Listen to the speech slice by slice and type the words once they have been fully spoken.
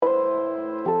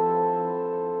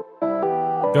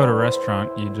go to a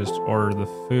restaurant, you just order the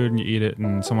food and you eat it,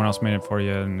 and someone else made it for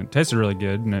you, and it tasted really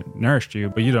good and it nourished you,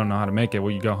 but you don't know how to make it.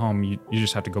 Well, you go home, you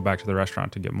just have to go back to the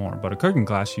restaurant to get more. But a cooking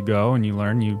class, you go and you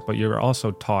learn, but you're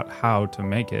also taught how to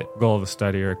make it. The goal of a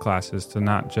study or a class is to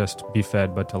not just be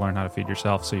fed, but to learn how to feed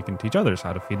yourself so you can teach others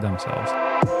how to feed themselves.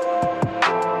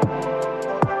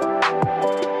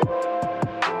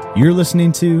 You're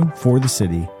listening to For the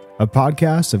City, a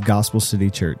podcast of Gospel City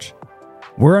Church.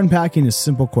 We're unpacking a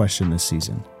simple question this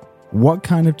season. What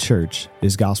kind of church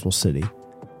is Gospel City?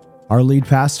 Our lead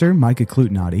pastor, Micah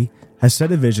Klutnati, has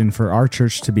set a vision for our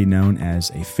church to be known as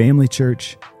a family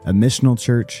church, a missional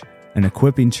church, an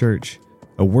equipping church,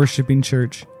 a worshiping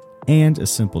church, and a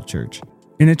simple church.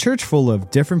 In a church full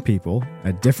of different people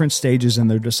at different stages in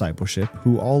their discipleship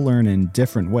who all learn in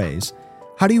different ways,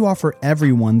 how do you offer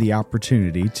everyone the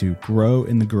opportunity to grow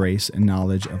in the grace and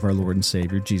knowledge of our Lord and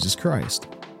Savior, Jesus Christ?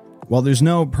 While there's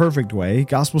no perfect way,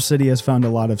 Gospel City has found a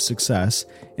lot of success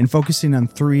in focusing on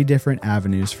 3 different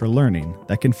avenues for learning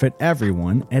that can fit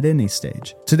everyone at any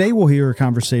stage. Today we'll hear a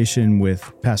conversation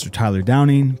with Pastor Tyler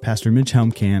Downing, Pastor Mitch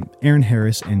Helmkamp, Aaron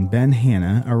Harris, and Ben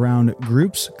Hanna around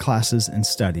groups, classes, and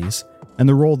studies, and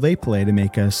the role they play to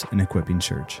make us an equipping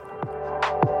church.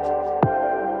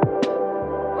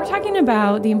 We're talking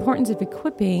about the importance of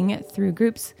equipping through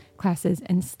groups, classes,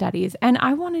 and studies. And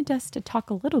I wanted us to talk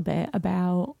a little bit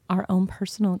about our own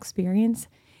personal experience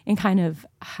and kind of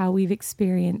how we've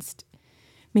experienced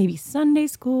maybe Sunday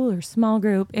school or small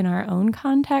group in our own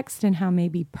context and how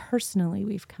maybe personally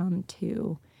we've come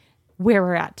to where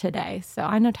we're at today. So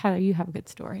I know, Tyler, you have a good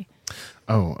story.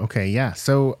 Oh, okay. Yeah.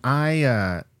 So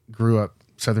I grew up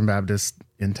Southern Baptist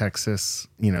in Texas.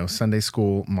 Sunday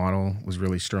school model was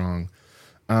really strong.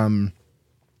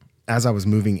 As I was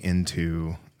moving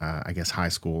into, high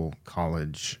school,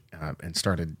 college, and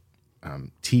started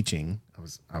teaching,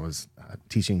 I was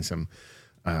teaching some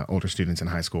older students in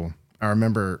high school. I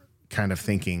remember kind of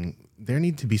thinking there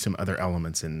need to be some other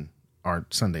elements in our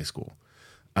Sunday school.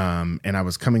 And I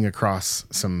was coming across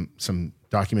some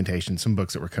documentation, some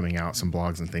books that were coming out, some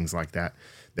blogs and things like that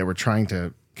were trying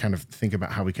to kind of think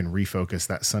about how we can refocus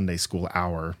that Sunday school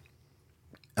hour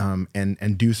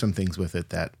and do some things with it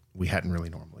that we hadn't really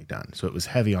normally done. So it was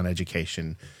heavy on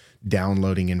education,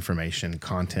 downloading information,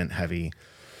 content heavy.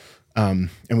 And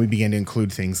we began to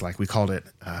include things like, we called it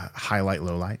highlight,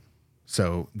 lowlight.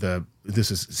 So this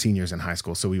is seniors in high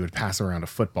school. So we would pass around a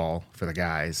football for the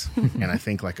guys and I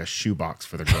think like a shoebox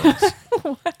for the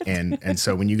girls. And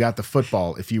so when you got the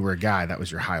football, if you were a guy, that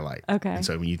was your highlight. Okay. And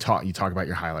so when you talk about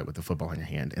your highlight with the football in your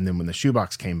hand. And then when the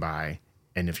shoebox came by,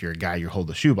 and if you're a guy, you hold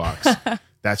the shoebox,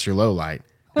 that's your low light.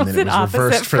 And then it was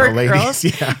reversed for the ladies. Girls?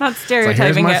 Yeah. Not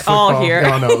stereotyping at all here.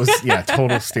 No, it was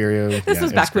total stereo. This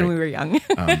was back when we were young.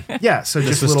 So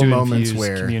just little moments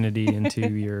where community into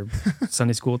your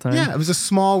Sunday school time. Yeah, it was a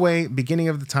small way, beginning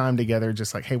of the time together,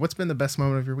 just like, hey, what's been the best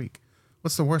moment of your week?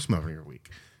 What's the worst moment of your week?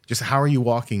 Just how are you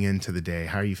walking into the day?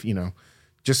 How are you,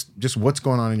 just what's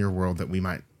going on in your world that we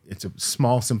might. It's a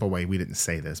small, simple way. We didn't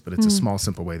say this, but it's a small,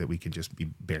 simple way that we could just be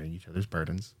bearing each other's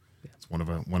burdens. It's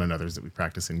one another's that we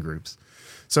practice in groups.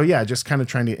 So just kind of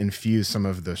trying to infuse some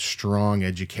of the strong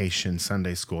education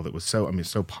Sunday school that was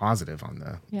so positive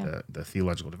on the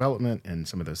theological development and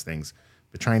some of those things,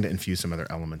 but trying to infuse some other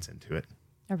elements into it.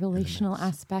 A relational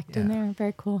aspect in there.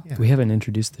 Very cool. Yeah. We haven't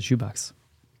introduced the shoebox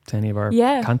to any of our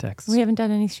contexts. We haven't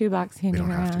done any shoebox handing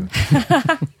around.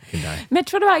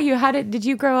 Mitch, what about you? Did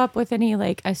you grow up with any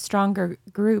like a stronger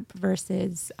group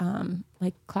versus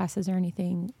like classes or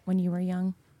anything when you were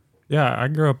young? Yeah, I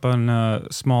grew up in a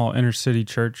small inner city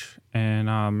church and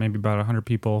maybe about 100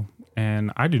 people.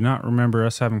 And I do not remember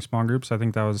us having small groups. I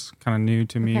think that was kind of new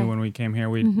to me when we came here.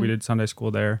 We did Sunday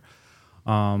school there.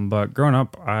 But growing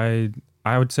up, I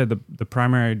would say the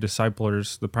primary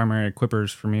disciplers, the primary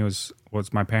equippers for me was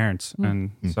my parents.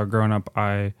 And so growing up,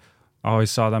 I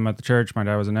always saw them at the church. My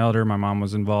dad was an elder. My mom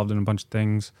was involved in a bunch of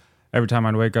things. Every time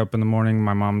I'd wake up in the morning,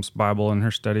 my mom's Bible and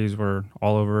her studies were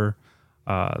all over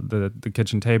the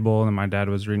kitchen table, and my dad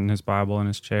was reading his Bible in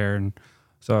his chair. And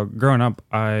so growing up,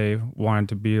 I wanted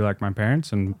to be like my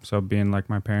parents, and so being like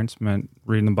my parents meant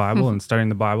reading the Bible and studying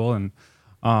the Bible and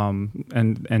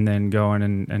then going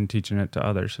and teaching it to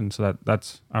others. And so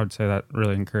that's I would say that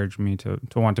really encouraged me to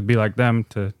want to be like them,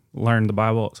 to learn the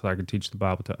Bible so I could teach the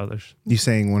Bible to others. You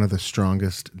saying one of the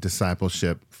strongest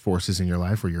discipleship forces in your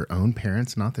life were your own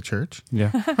parents, not the church? Yeah.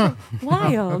 Huh.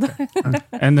 Wild.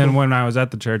 And then when I was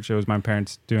at the church, it was my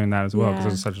parents doing that as well, because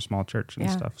it was such a small church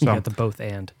and stuff. So you got the both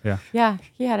and. Yeah. Yeah,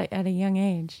 he had it at a young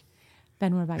age.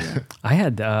 Ben, what about you? I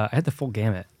had the full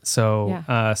gamut. So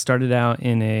started out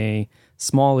in a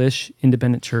smallish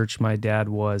independent church. My dad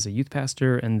was a youth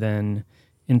pastor, and then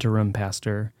interim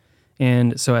pastor.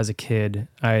 And so as a kid,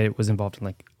 I was involved in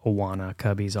like Awana,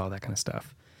 Cubbies, all that kind of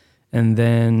stuff. And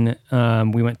then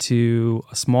we went to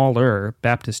a smaller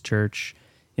Baptist church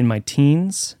in my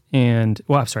teens. And,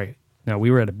 well, I'm sorry. No, we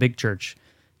were at a big church.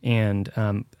 And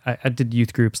I did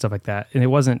youth group, stuff like that. And it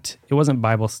wasn't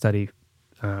Bible study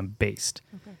based.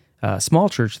 Okay. Small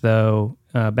church, though,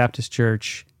 Baptist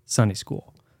church, Sunday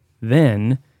school.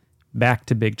 Then back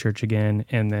to big church again.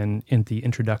 And then in the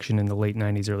introduction in the late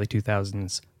 90s, early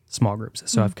 2000s, small groups.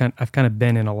 So I've kind of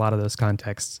been in a lot of those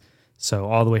contexts. So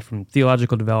all the way from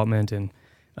theological development and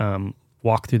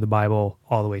walk through the Bible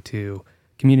all the way to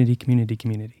community.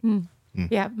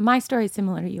 Yeah, my story is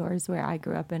similar to yours, where I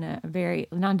grew up in a very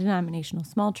non-denominational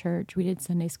small church. We did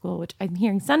Sunday school, which I'm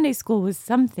hearing Sunday school was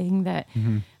something that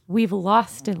we've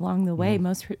lost along the way.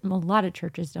 A lot of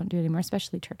churches don't do it anymore,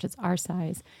 especially churches our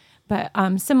size. But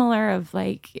similar of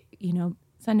like,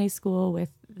 Sunday school with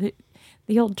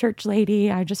the old church lady.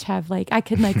 I just have I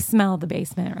could smell the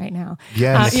basement right now.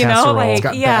 Yeah, the casserole. It's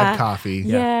got bad coffee.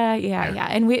 Yeah.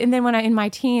 And then when in my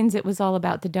teens, it was all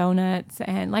about the donuts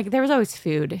and there was always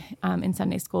food in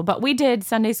Sunday school. But we did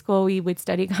Sunday school. We would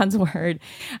study God's word,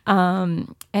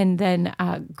 and then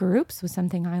groups was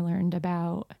something I learned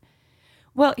about.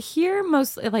 Well, here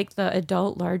mostly the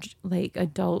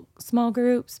adult small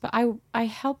groups, but I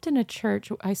helped in a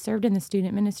church. I served in the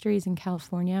student ministries in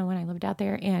California when I lived out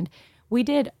there, and we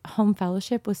did home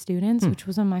fellowship with students, which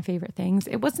was one of my favorite things.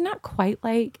 It was not quite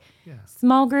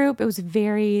small group. It was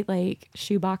very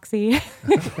shoeboxy.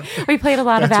 We played a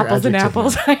lot of apples and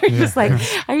apples. I was just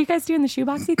are you guys doing the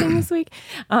shoeboxy thing this week?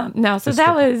 No, so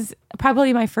that was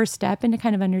probably my first step into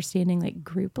kind of understanding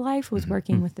group life was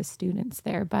working with the students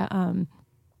there. But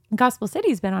Gospel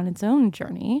City's been on its own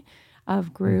journey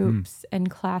of groups and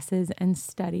classes and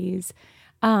studies.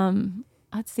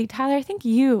 Let's see, Tyler, I think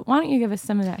why don't you give us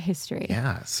some of that history?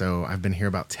 Yeah, so I've been here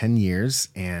about 10 years,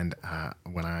 and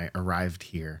when I arrived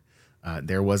here,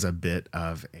 there was a bit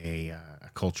of a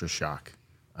culture shock,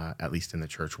 at least in the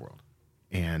church world.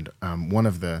 And one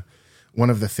of the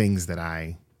things that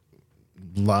I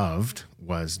loved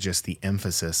was just the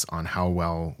emphasis on how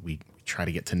well we try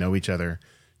to get to know each other,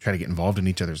 try to get involved in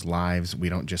each other's lives. We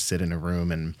don't just sit in a room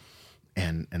and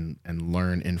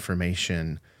learn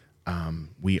information.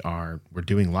 We're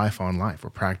doing life on life.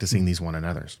 We're practicing these one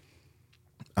another's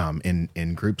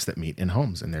in groups that meet in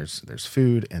homes, and there's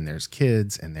food and there's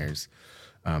kids and there's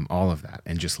all of that,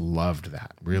 and just loved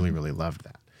that. Really loved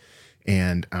that.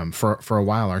 And for a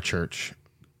while, our church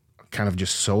kind of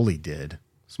just solely did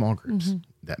small groups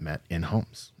that met in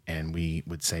homes. And we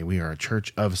would say we are a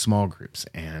church of small groups,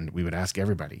 and we would ask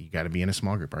everybody, you got to be in a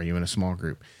small group. Are you in a small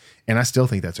group? And I still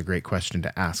think that's a great question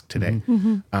to ask today.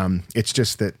 It's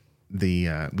just that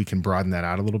we can broaden that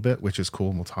out a little bit, which is cool,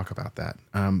 and we'll talk about that.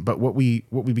 But what we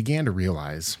began to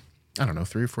realize, I don't know,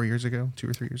 2 or 3 years ago,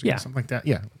 something like that.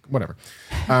 Yeah, whatever.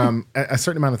 A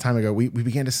certain amount of time ago, we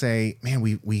began to say, man,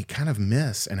 we kind of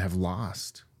miss and have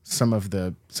lost some of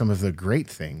the great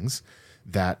things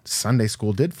that Sunday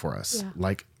school did for us,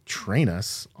 like train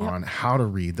us on how to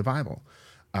read the Bible,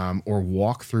 or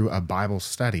walk through a Bible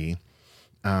study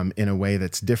in a way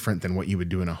that's different than what you would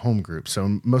do in a home group.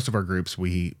 So most of our groups,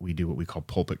 we do what we call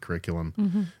pulpit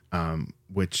curriculum,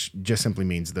 which just simply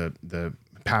means the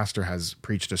pastor has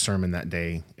preached a sermon that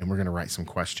day, and we're going to write some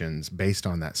questions based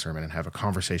on that sermon and have a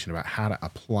conversation about how to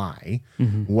apply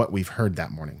what we've heard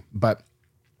that morning. But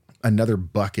another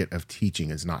bucket of teaching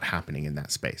is not happening in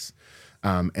that space.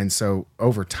 And so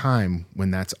over time, when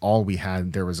that's all we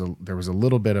had, there was a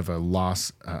little bit of a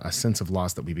loss, a sense of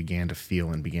loss that we began to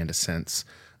feel and began to sense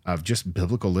of just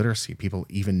biblical literacy, people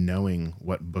even knowing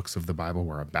what books of the Bible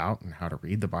were about and how to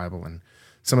read the Bible, and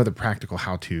some of the practical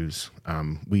how-tos.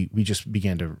 We just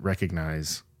began to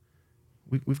recognize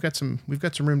we've got some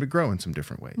room to grow in some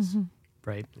different ways.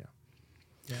 Right.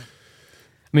 Yeah. I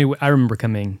mean, I remember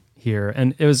coming here,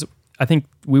 and it was, I think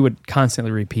we would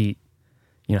constantly repeat,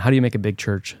 how do you make a big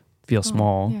church feel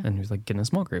small? Yeah. And he was like, get in a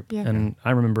small group. Yeah. And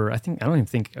I remember, I don't even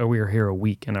think we were here a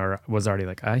week, and I was already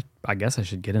like, I guess I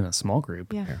should get in a small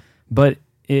group. Yeah. But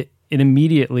it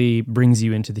immediately brings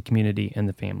you into the community and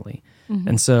the family.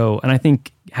 And so, and I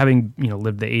think having,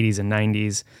 lived the 80s and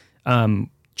 90s,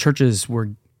 churches were,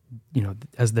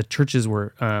 as the churches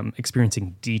were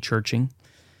experiencing de-churching,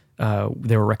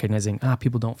 they were recognizing,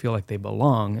 people don't feel like they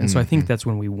belong. And so I think that's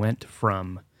when we went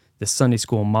from the Sunday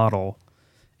school model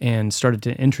and started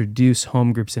to introduce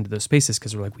home groups into those spaces,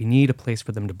 because we're like, we need a place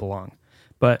for them to belong.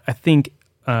 But I think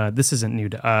this isn't new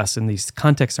to us, and these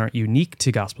contexts aren't unique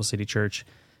to Gospel City Church.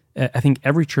 I think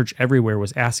every church everywhere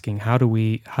was asking, how do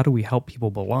we help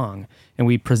people belong? And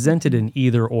we presented an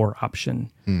either or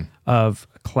option of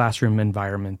a classroom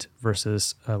environment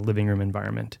versus a living room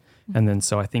environment. And then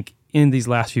so I think in these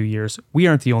last few years, we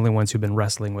aren't the only ones who've been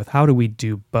wrestling with how do we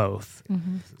do both.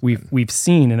 We've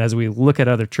seen, and as we look at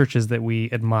other churches that we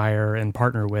admire and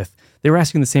partner with, they were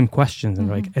asking the same questions, and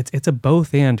like it's a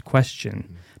both and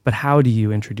question. But how do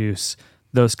you introduce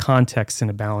those contexts in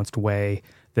a balanced way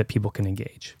that people can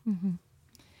engage?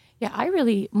 Yeah,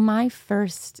 my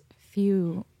first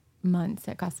few months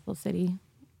at Gospel City,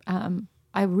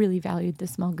 I really valued the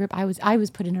small group. I was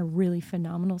put in a really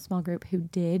phenomenal small group who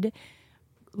did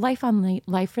life on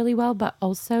life really well, but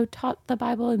also taught the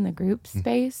Bible in the group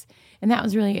space, and that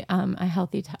was really a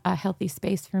healthy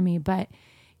space for me. But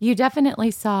you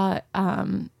definitely saw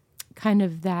kind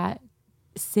of that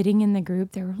sitting in the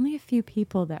group. There were only a few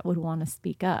people that would want to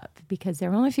speak up because there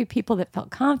were only a few people that felt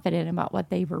confident about what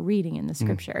they were reading in the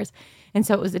scriptures, and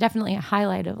so it was definitely a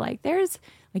highlight of like there's.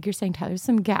 Like you're saying, Tyler, there's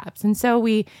some gaps. And so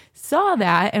we saw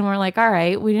that and we're like, all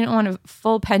right, we didn't want a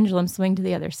full pendulum swing to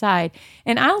the other side.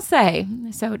 And I'll say,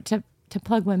 so to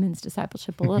plug women's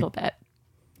discipleship a little bit,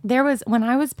 when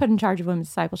I was put in charge of women's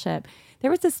discipleship,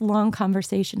 there was this long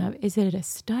conversation of, is it a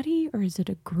study or is it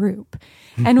a group?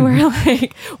 And we're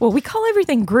like, well, we call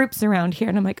everything groups around here.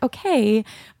 And I'm like, okay,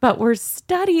 but we're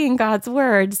studying God's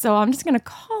word. So I'm just going to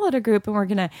call it a group and we're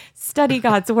going to study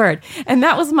God's word. And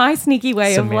that was my sneaky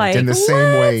way of like, in the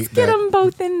same way get them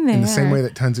both in there. In the same way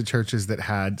that tons of churches that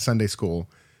had Sunday school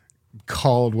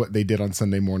called what they did on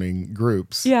Sunday morning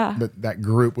groups. Yeah. But that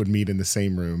group would meet in the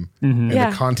same room and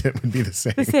the content would be the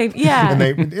same. Yeah. And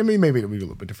maybe it would be a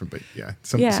little bit different, but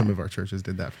some of our churches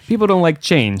did that. People don't like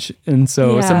change. And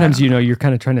so sometimes, you're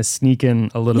kind of trying to sneak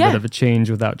in a little bit of a change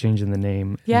without changing the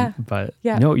name. Yeah. But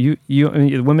no,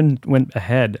 the women went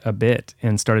ahead a bit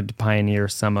and started to pioneer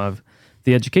some of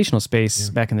the educational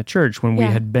space back in the church when we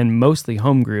had been mostly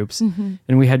home groups and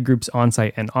we had groups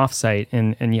on-site and off-site.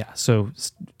 So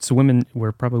women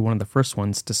were probably one of the first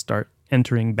ones to start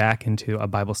entering back into a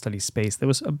Bible study space that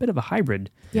was a bit of a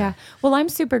hybrid. Yeah. Well, I'm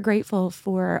super grateful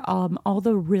for all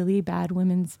the really bad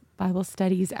women's Bible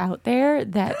studies out there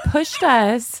that pushed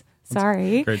us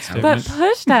but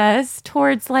pushed us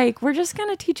towards like, we're just going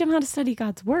to teach them how to study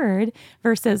God's word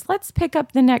versus let's pick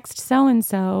up the next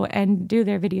so-and-so and do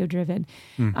their video driven.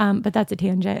 But that's a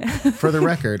tangent. For the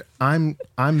record, I'm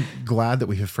glad that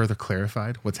we have further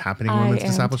clarified what's happening in women's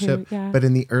discipleship. Too, But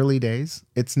in the early days,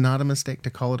 it's not a mistake to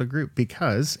call it a group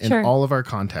because in all of our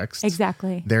contexts,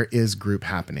 there is group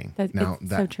happening.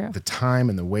 So true. The time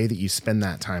and the way that you spend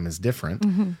that time is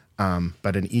different.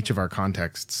 But in each of our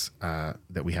contexts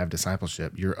that we have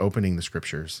discipleship, you're opening the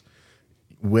scriptures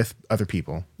with other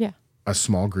people, a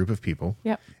small group of people,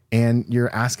 and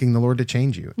you're asking the Lord to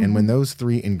change you. And when those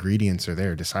three ingredients are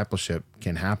there, discipleship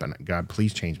can happen. God,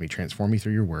 please change me, transform me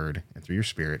through your word and through your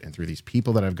spirit and through these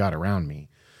people that I've got around me.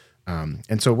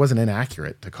 And so it wasn't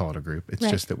inaccurate to call it a group. It's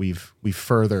just that we've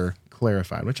further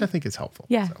clarified, which I think is helpful.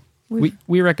 Yeah. So.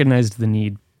 We recognized the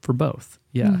need for both.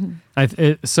 Yeah.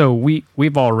 So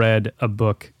we've all read a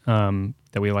book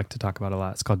that we like to talk about a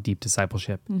lot. It's called Deep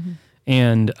Discipleship.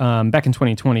 And back in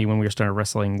 2020, when we were starting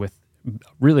wrestling with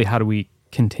really how do we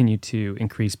continue to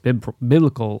increase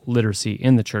biblical literacy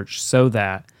in the church so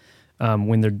that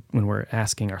when we're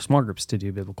asking our small groups to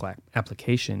do biblical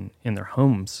application in their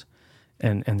homes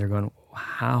and they're going,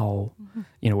 how,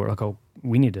 we're like, oh,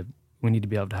 we need to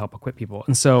be able to help equip people.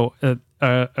 And so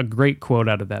a great quote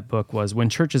out of that book was, when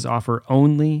churches offer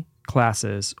only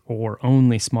classes or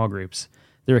only small groups,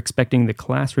 they're expecting the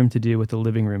classroom to do what the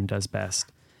living room does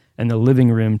best and the living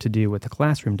room to do what the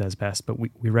classroom does best. But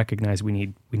we recognize we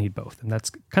need both. And that's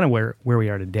kind of where we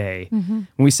are today. When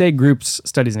we say groups,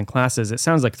 studies, and classes, it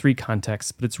sounds like three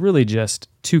contexts, but it's really just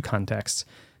two contexts.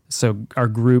 So our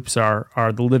groups are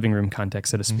the living room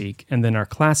context, so to speak. And then our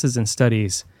classes and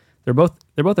studies, they're both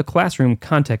a classroom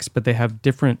context, but they have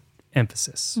different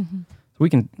emphasis. So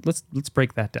let's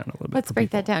break that down a little bit. Let's break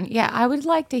that down. Yeah, I would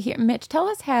like to hear, Mitch, tell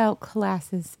us how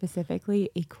classes specifically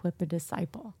equip a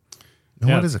disciple.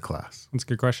 What is a class? That's a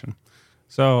good question.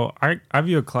 So I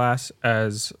view a class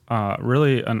as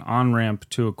really an on-ramp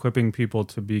to equipping people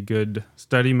to be good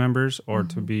study members or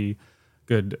to be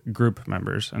good group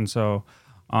members. And so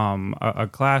a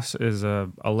class is a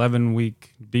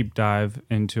 11-week deep dive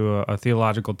into a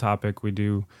theological topic. We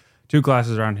do 2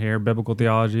 classes around here, biblical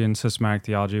theology and systematic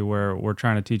theology, where we're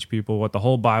trying to teach people what the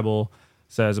whole Bible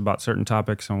says about certain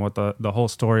topics and what the whole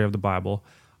story of the Bible.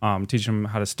 Teach them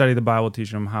how to study the Bible,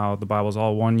 teaching them how the Bible is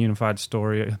all one unified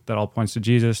story that all points to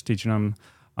Jesus, teaching them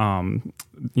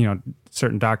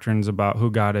certain doctrines about who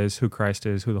God is, who Christ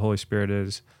is, who the Holy Spirit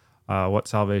is, what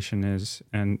salvation is,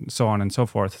 and so on and so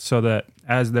forth, so that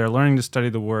as they're learning to study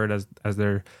the Word, as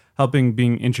they're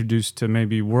being introduced to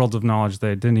maybe worlds of knowledge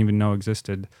they didn't even know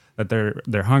existed, that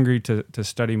they're hungry to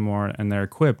study more, and they're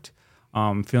equipped,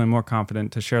 feeling more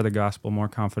confident to share the gospel, more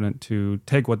confident to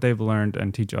take what they've learned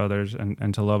and teach others,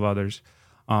 and to love others.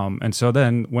 And so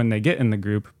then when they get in the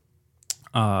group,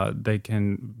 they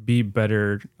can be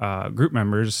better group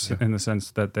members in the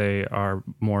sense that they are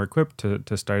more equipped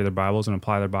to study their Bibles and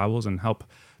apply their Bibles and help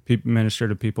minister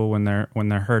to people when they're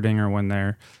hurting, or when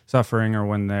they're suffering, or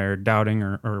when they're doubting,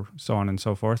 or so on and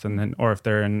so forth. And then, or if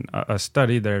they're in a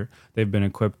study, they've been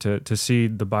equipped to see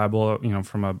the Bible,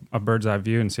 from a bird's eye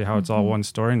view, and see how it's all one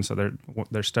story. And so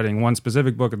they're studying one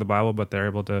specific book of the Bible, but they're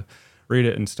able to read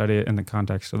it and study it in the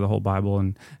context of the whole Bible,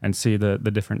 and see the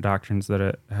different doctrines that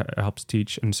it helps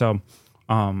teach. And so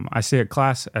I see a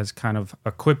class as kind of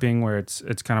equipping, where it's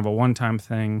kind of a one-time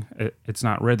thing. It's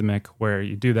not rhythmic, where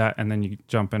you do that and then you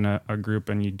jump in a group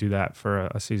and you do that for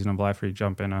a season of life, or you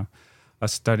jump in a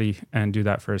study and do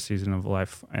that for a season of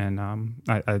life. And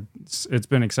it's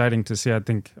been exciting to see. I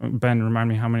think, Ben, remind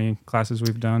me how many classes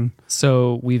we've done.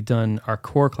 So we've done our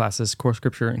core classes, core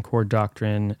scripture and core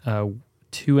doctrine,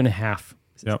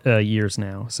 2.5 years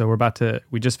now. So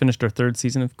we just finished our third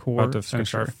season of core. About to finish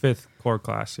scripture. our fifth core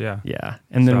class, yeah. Yeah.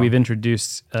 And then we've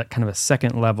introduced kind of a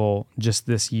second level just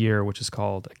this year, which is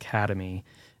called Academy.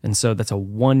 And so that's a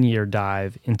 1-year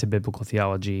dive into biblical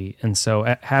theology. And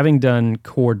so having done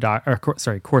core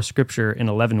scripture in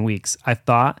 11 weeks, I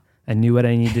thought I knew what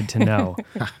I needed to know.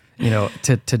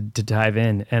 To dive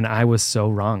in, and I was so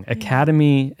wrong.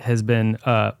 Academy has been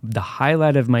the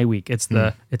highlight of my week. It's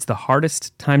the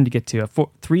hardest time to get to. At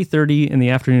 3:30 in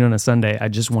the afternoon on a Sunday, I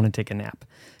just want to take a nap,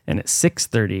 and at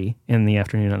 6:30 in the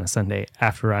afternoon on a Sunday,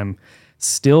 after I'm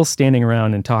still standing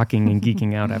around and talking and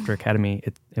geeking out after Academy,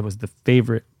 it was the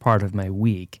favorite part of my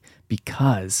week,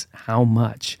 because how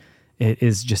much it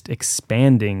is just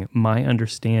expanding my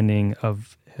understanding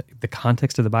of the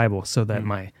context of the Bible, so that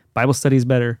my Bible study is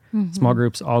better, small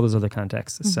groups, all those other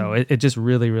contexts. So it just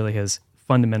really, really has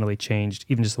fundamentally changed,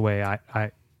 even just the way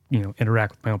I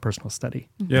interact with my own personal study.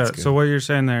 Yeah. So what you're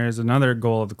saying there is another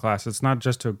goal of the class. It's not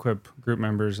just to equip group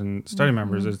members and study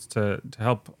members. It's to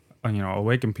help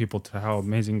awaken people to how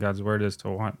amazing God's Word is, to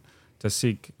want to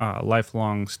seek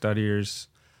lifelong studiers,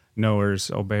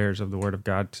 knowers, obeyers of the Word of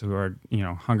God, who are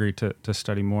hungry to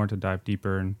study more, to dive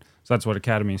deeper. And so that's what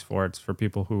Academy is for. It's for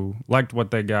people who liked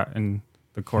what they got in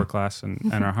the core class and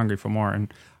are hungry for more.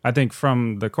 And I think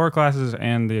from the core classes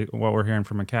and what we're hearing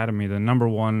from Academy, the number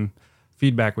one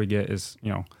feedback we get is,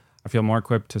 I feel more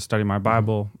equipped to study my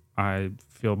Bible. I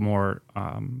feel more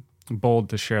bold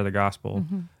to share the gospel,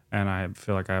 and I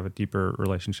feel like I have a deeper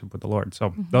relationship with the Lord.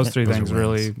 So those three things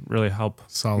really, really help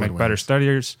make better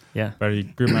studiers, better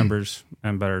group members,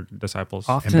 and better disciples.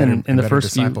 Often in the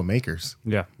first disciple makers.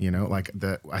 Yeah.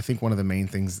 I think one of the main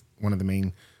things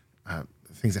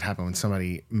that happen when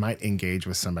somebody might engage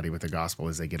with somebody with the gospel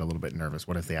is they get a little bit nervous.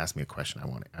 What if they ask me a question I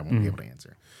won't be able to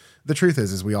answer? The truth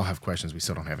is we all have questions we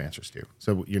still don't have answers to.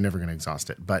 So you're never going to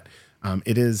exhaust it. But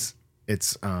it's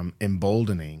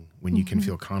emboldening when you can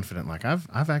feel confident. Like I've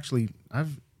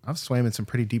swam in some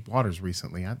pretty deep waters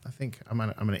recently. I think I'm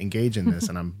going to engage in this,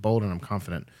 and I'm bold and I'm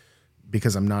confident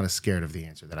because I'm not as scared of the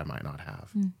answer that I might not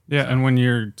have. Yeah. And when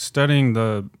you're studying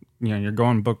you're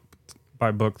going book by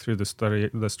book through the story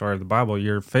of the Bible,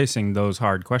 you're facing those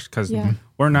hard questions, because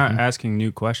we're not asking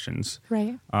new questions.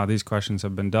 Right. These questions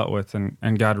have been dealt with,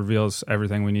 and God reveals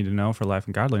everything we need to know for life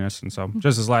and godliness. And so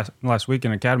just as last week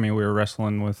in Academy, we were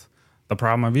wrestling with the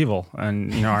problem of evil,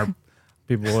 and our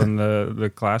people in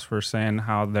the class were saying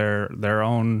how their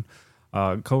own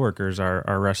coworkers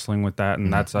are wrestling with that,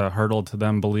 and that's a hurdle to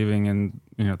them believing in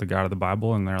the God of the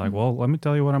Bible. And they're like, well, let me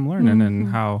tell you what I'm learning, and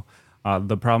how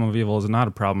the problem of evil is not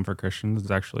a problem for Christians.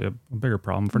 It's actually a bigger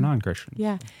problem for non-Christians.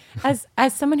 Yeah. As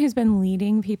someone who's been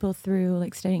leading people through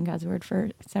studying God's Word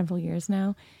for several years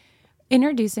now,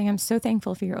 I'm so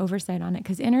thankful for your oversight on it,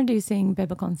 because introducing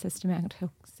biblical and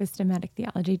systematic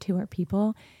theology to our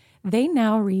people, they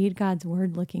now read God's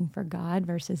Word looking for God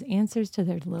versus answers to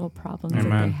their little problems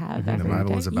that they have. The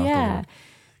Bible is about the Lord.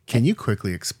 Can you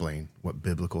quickly explain what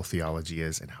biblical theology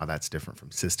is and how that's different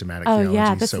from systematic theology?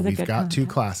 Yeah, so we've got two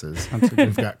classes.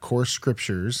 We've got core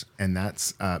scriptures, and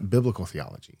that's biblical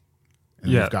theology.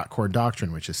 And we've got core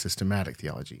doctrine, which is systematic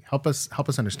theology. Help us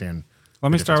understand.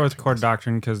 Let me start with core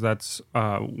doctrine, because that's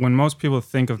when most people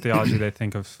think of theology, they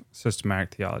think of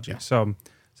systematic theology. Yeah. So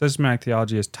systematic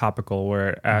theology is topical,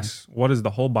 where it asks, what does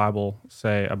the whole Bible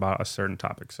say about a certain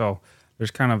topic? So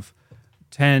there's kind of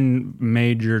 10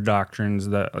 major doctrines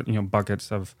that,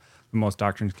 buckets of the most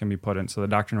doctrines can be put in. So the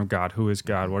doctrine of God, who is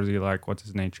God, what is he like, what's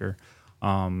his nature,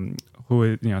 who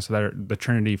is, so that the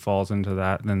Trinity falls into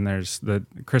that. Then there's the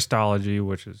Christology,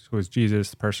 which is who is Jesus,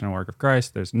 the person and work of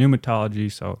Christ. There's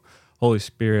pneumatology, so Holy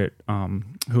Spirit,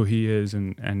 who he is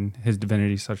and his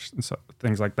divinity, such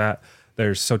things like that.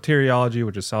 There's soteriology,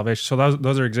 which is salvation. So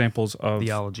those are examples of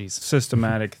theologies,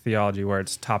 systematic theology where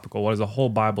it's topical. What does the whole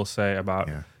Bible say about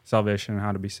salvation and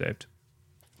how to be saved?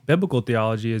 Biblical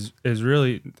theology is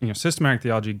really, systematic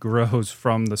theology grows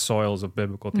from the soils of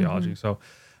biblical theology. So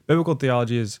biblical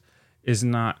theology is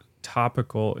not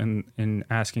topical in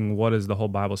asking what does the whole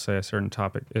Bible say a certain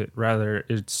topic. Rather,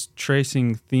 it's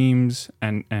tracing themes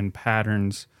and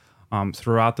patterns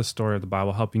throughout the story of the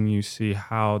Bible, helping you see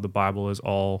how the Bible is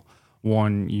all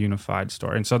one unified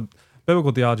story. And so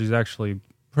biblical theology is actually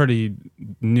pretty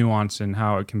nuanced in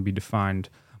how it can be defined.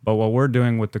 But what we're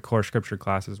doing with the core scripture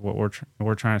classes, what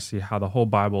we're trying to see how the whole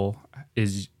Bible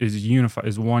is unified,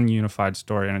 is one unified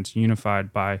story, and it's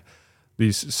unified by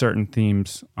these certain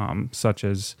themes, such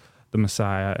as the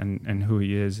Messiah and who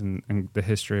he is and the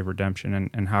history of redemption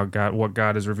and how what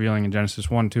God is revealing in Genesis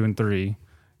 1, 2, and 3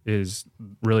 is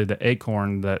really the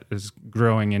acorn that is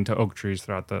growing into oak trees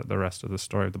throughout the rest of the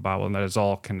story of the Bible, and that is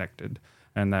all connected.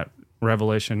 And that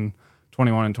Revelation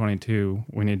 21 and 22,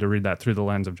 we need to read that through the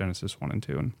lens of Genesis 1 and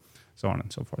 2 and so on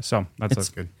and so forth. So that's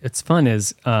good. It's fun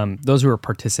is those who are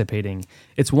participating,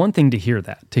 it's one thing to hear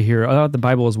the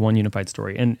Bible is one unified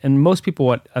story. And most people,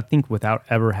 what I think without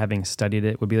ever having studied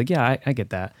it would be like, yeah, I get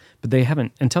that. But they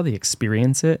haven't, until they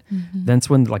experience it,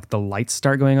 that's when like the lights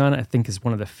start going on. I think is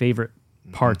one of the favorite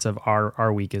parts of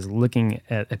our week is looking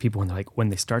at people when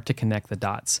they start to connect the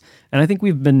dots. And I think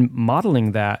we've been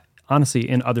modeling that honestly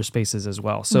in other spaces as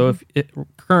well. So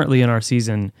currently in our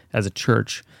season as a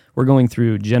church, we're going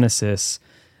through Genesis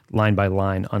line by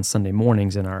line on Sunday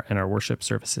mornings in our worship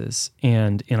services.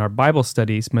 And in our Bible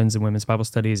studies, men's and women's Bible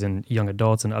studies and young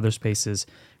adults and other spaces,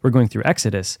 we're going through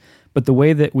Exodus. But the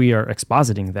way that we are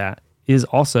expositing that is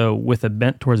also with a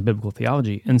bent towards biblical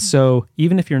theology. And so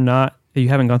even if you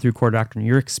haven't gone through core doctrine,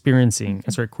 you're experiencing,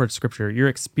 core scripture, you're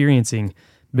experiencing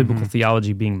biblical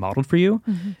theology being modeled for you,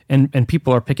 and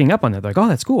people are picking up on that. They're like, oh,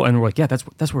 that's cool. And we're like, yeah, that's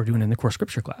what we're doing in the core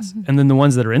scripture class. And then the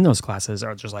ones that are in those classes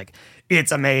are just like,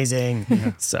 it's amazing.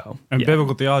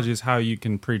 Biblical theology is how you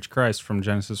can preach Christ from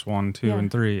Genesis 1, 2, and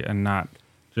 3 and not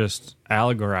just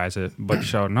allegorize it, but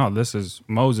show, no, this is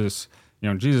Moses.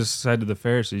 Jesus said to the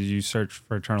Pharisees, you search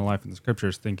for eternal life in the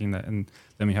scriptures thinking that, and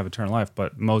then we have eternal life.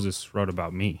 But Moses wrote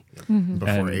about me.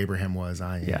 Before Abraham was,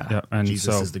 I am. Yeah. And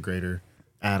Jesus is the greater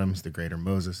Adam's, the greater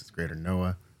Moses, the greater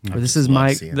Noah. This is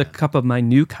the cup of my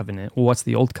new covenant. Well, what's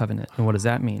the old covenant? And what does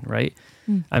that mean, right?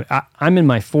 I'm in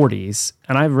my 40s,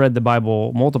 and I've read the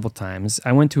Bible multiple times.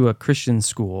 I went to a Christian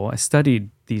school. I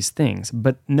studied these things,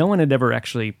 but no one had ever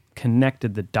actually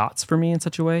connected the dots for me in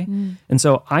such a way. And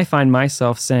so I find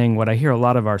myself saying what I hear a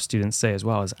lot of our students say as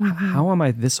well is, how am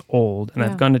I this old and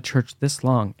I've gone to church this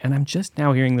long and I'm just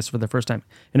now hearing this for the first time?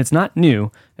 And it's not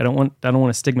new. I don't want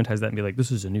to stigmatize that and be like,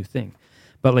 this is a new thing.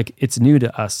 But like it's new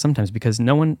to us sometimes because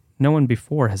no one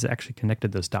before has actually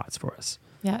connected those dots for us.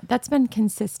 Yeah, that's been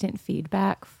consistent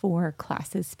feedback for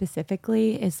classes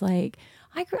specifically is like,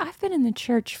 I've been in the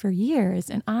church for years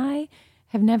and I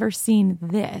have never seen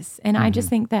this. And I just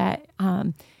think that,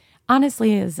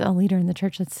 honestly, as a leader in the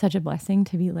church, it's such a blessing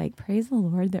to be like, praise the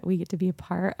Lord that we get to be a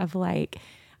part of like,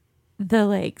 I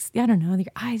don't know, your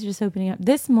eyes are just opening up.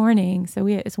 This morning,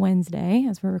 it's Wednesday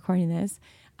as we're recording this,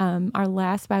 our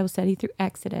last Bible study through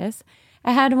Exodus.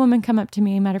 I had a woman come up to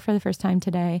me, met her for the first time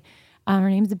today. Her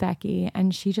name's Becky,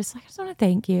 and she just like, I just want to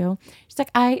thank you. She's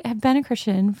like, I have been a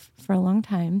Christian for a long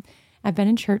time. I've been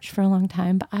in church for a long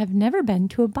time, but I've never been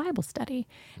to a Bible study.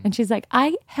 And she's like,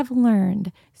 I have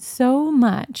learned so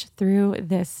much through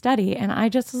this study. And I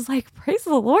just was like, praise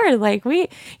the Lord. Like I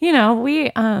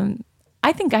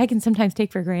think I can sometimes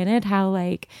take for granted how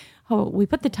we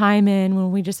put the time in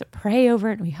when we just pray over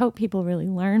it and we hope people really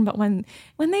learn. But when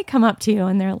they come up to you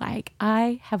and they're like,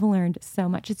 I have learned so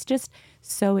much, it's just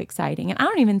so exciting. And I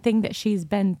don't even think that she's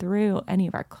been through any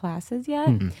of our classes yet.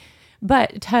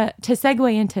 But to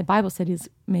segue into Bible studies,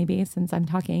 maybe since I'm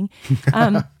talking,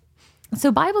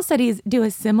 so Bible studies do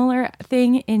a similar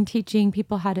thing in teaching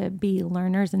people how to be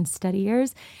learners and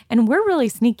studiers, and we're really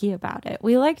sneaky about it.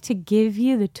 We like to give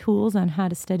you the tools on how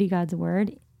to study God's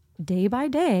Word day by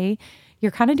day. You're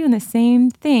kind of doing the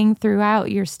same thing throughout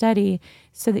your study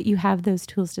so that you have those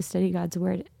tools to study God's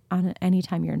Word on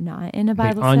anytime you're not in a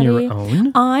Bible on study. your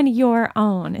own? On your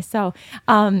own. So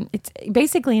it's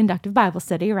basically inductive Bible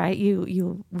study, right?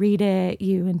 You read it,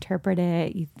 you interpret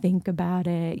it, you think about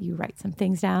it, you write some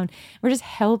things down. We're just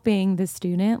helping the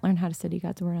student learn how to study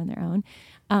God's word on their own.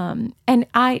 And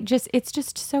it's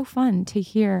just so fun to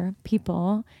hear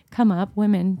people come up,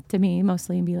 women to me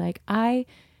mostly, and be like, I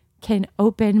can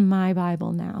open my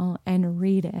Bible now and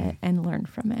read it and learn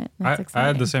from it. That's exciting. I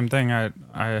had the same thing. I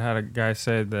had a guy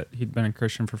say that he'd been a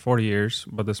Christian for 40 years,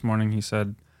 but this morning he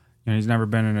said, he's never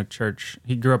been in a church.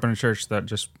 He grew up in a church that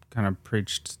just kind of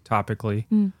preached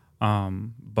topically.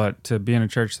 But to be in a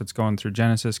church that's going through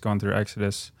Genesis, going through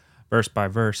Exodus, verse by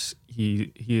verse,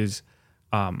 he is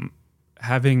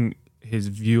having his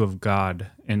view of God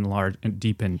enlarged and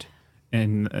deepened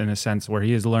in a sense where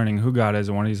he is learning who God is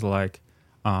and what he's like.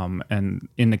 And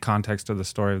in the context of the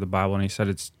story of the Bible, and he said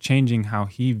it's changing how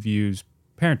he views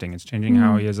parenting. It's changing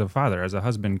how he is a father, as a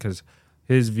husband, because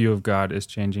his view of God is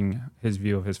changing his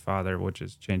view of his father, which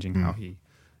is changing how he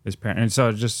is parenting. And so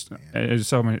it's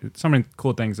so many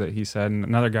cool things that he said. And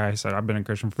another guy said, I've been a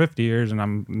Christian for 50 years and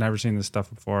I've never seen this stuff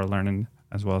before, learning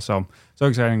as well. So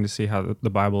exciting to see how the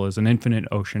Bible is an infinite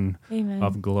ocean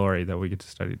of glory that we get to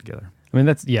study together. I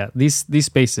mean, these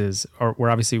spaces we're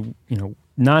obviously,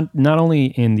 not only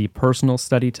in the personal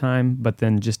study time, but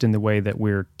then just in the way that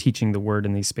we're teaching the word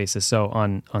in these spaces. So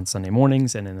on Sunday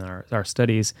mornings and in our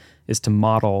studies is to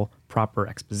model proper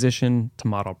exposition, to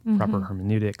model proper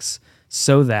hermeneutics,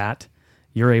 so that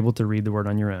you're able to read the word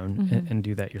on your own and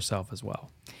do that yourself as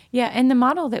well. Yeah, and the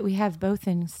model that we have both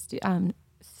in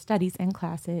studies and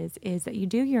classes is that you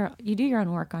do your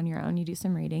own work on your own. You do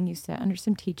some reading, you sit under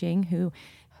some teaching who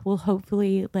will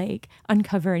hopefully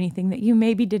uncover anything that you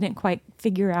maybe didn't quite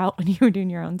figure out when you were doing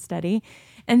your own study.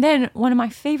 And then one of my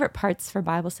favorite parts for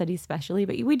Bible study especially,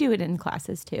 but we do it in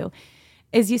classes too,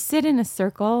 is you sit in a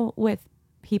circle with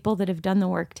people that have done the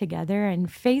work together,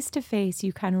 and face to face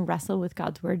you kind of wrestle with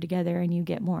God's word together and you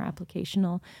get more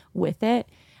applicational with it.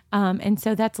 And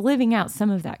so that's living out some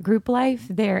of that group life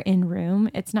there in room.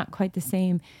 It's not quite the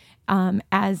same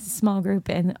as small group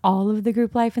and all of the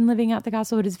group life and living out the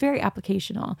gospel. It is very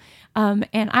applicational.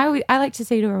 And I like to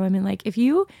say to our women, if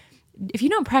you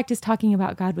don't practice talking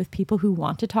about God with people who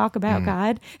want to talk about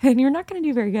God, then you're not going to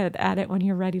do very good at it when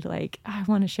you're ready to I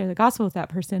want to share the gospel with that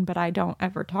person, but I don't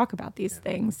ever talk about these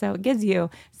things. So it gives you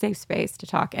safe space to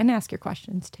talk and ask your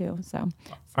questions too. So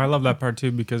I love that part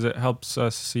too, because it helps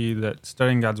us see that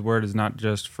studying God's word is not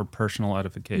just for personal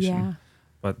edification,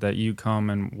 but that you come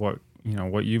and what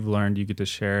you've learned, you get to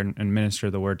share and minister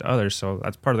the word to others. So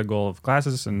that's part of the goal of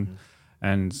classes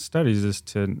and studies, is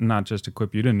to not just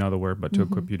equip you to know the word, but to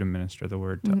equip you to minister the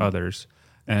word to others.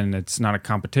 And it's not a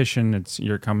competition.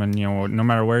 You're coming, no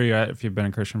matter where you're at, if you've been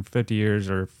a Christian for 50 years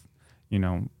or,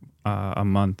 a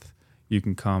month, you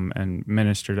can come and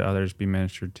minister to others, be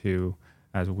ministered to,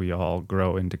 as we all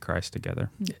grow into Christ together.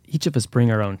 Each of us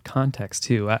bring our own context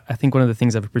too. I think one of the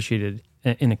things I've appreciated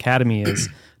in Academy is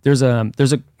there's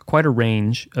quite a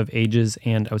range of ages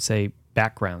and I would say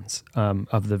backgrounds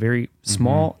of the very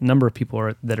small number of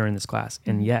people that are in this class.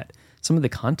 And yet some of the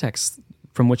contexts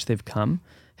from which they've come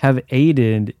have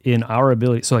aided in our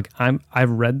ability. So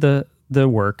I've read the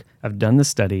work, I've done the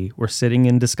study, we're sitting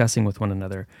and discussing with one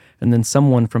another. And then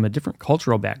someone from a different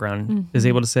cultural background is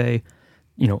able to say,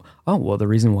 the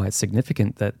reason why it's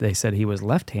significant that they said he was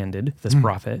left-handed, this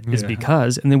prophet, is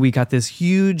because, and then we got this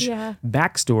huge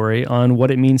backstory on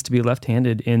what it means to be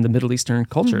left-handed in the Middle Eastern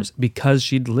cultures because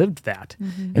she'd lived that.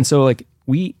 And so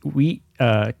we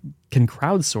can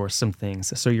crowdsource some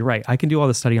things. So you're right, I can do all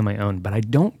the study on my own, but I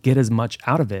don't get as much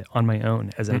out of it on my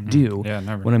own as I do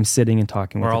when I'm sitting and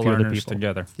talking with a few other people.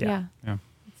 Together. Yeah.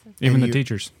 Even the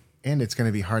teachers. And it's going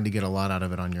to be hard to get a lot out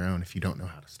of it on your own if you don't know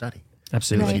how to study.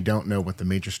 Absolutely. If you don't know what the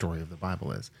major story of the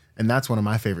Bible is. And that's one of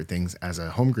my favorite things as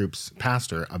a home groups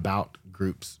pastor about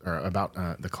groups or about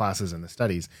the classes and the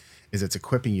studies is it's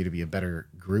equipping you to be a better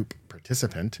group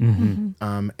participant. And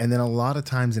then a lot of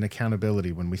times in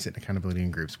accountability, when we sit in accountability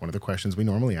in groups, one of the questions we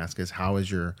normally ask is, how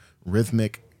is your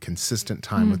rhythmic, consistent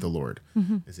time with the Lord?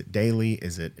 Is it daily?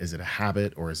 Is it a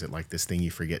habit? Or is it like this thing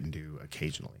you forget and do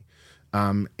occasionally?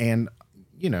 I've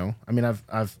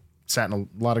sat in a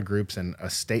lot of groups, and a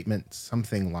statement,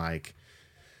 something like,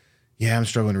 I'm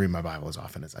struggling to read my Bible as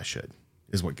often as I should,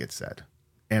 is what gets said.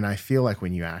 And I feel like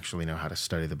when you actually know how to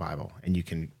study the Bible and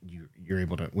you're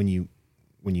able to, when you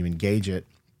engage it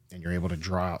and you're able to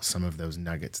draw out some of those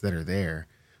nuggets that are there,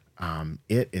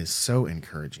 it is so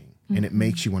encouraging and it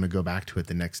makes you want to go back to it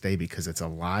the next day because it's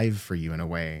alive for you in a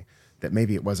way that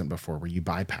maybe it wasn't before, where you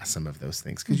bypass some of those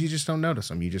things because you just don't notice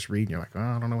them. You just read and you're like, oh,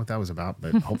 I don't know what that was about,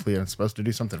 but hopefully I'm supposed to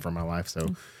do something for my life.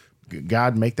 So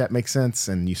God, make that make sense,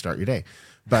 and you start your day.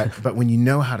 But when you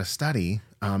know how to study,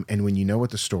 and when you know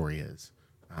what the story is,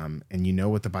 and you know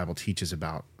what the Bible teaches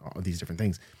about all these different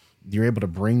things, you're able to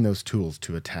bring those tools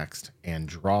to a text and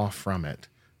draw from it,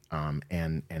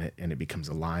 and it becomes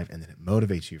alive, and then it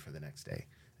motivates you for the next day.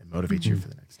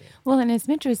 Well, and as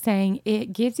Mitch was saying,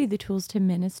 it gives you the tools to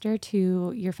minister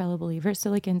to your fellow believers. So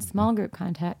like in small group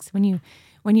context, when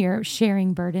you're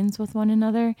sharing burdens with one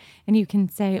another, and you can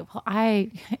say, well,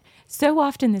 so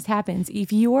often this happens.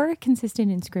 If you're consistent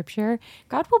in scripture,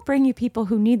 God will bring you people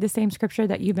who need the same scripture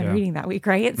that you've been reading that week,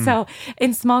 right? So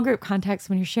in small group context,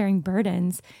 when you're sharing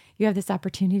burdens, you have this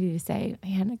opportunity to say,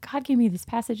 man, God gave me this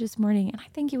passage this morning, and I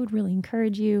think it would really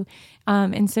encourage you.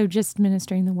 And so just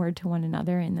ministering the word to one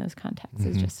another in those contexts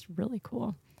is just really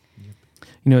cool.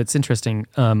 It's interesting.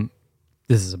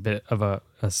 This is a bit of a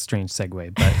strange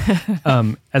segue,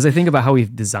 but as I think about how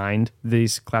we've designed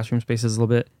these classroom spaces a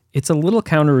little bit, it's a little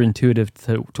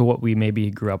counterintuitive to what we maybe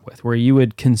grew up with, where you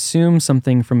would consume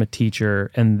something from a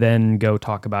teacher and then go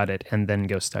talk about it and then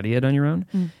go study it on your own.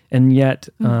 And yet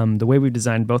the way we've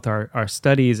designed both our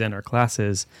studies and our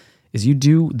classes is you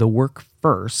do the work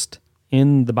first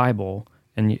in the Bible,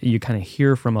 and you kind of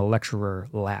hear from a lecturer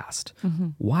last.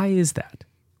 Why is that?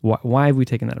 Why have we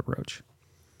taken that approach?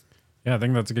 Yeah, I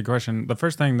think that's a good question. The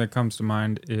first thing that comes to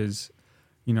mind is,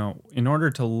 in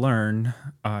order to learn,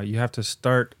 you have to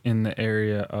start in the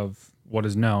area of what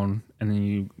is known, and then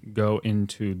you go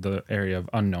into the area of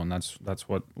unknown. That's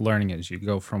what learning is. You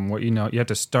go from what you know. You have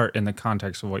to start in the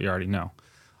context of what you already know.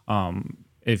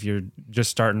 If you're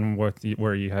just starting with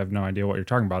where you have no idea what you're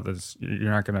talking about,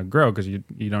 you're not going to grow because you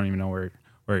don't even know where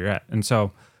you're at. And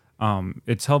so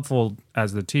it's helpful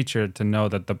as the teacher to know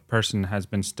that the person has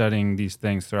been studying these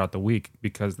things throughout the week,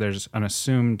 because there's an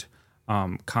assumed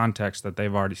context that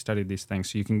they've already studied these things.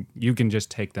 So you can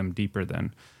just take them deeper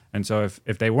then. And so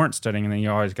if they weren't studying, then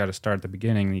you always got to start at the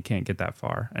beginning, and you can't get that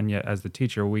far. And yet as the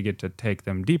teacher, we get to take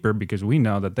them deeper because we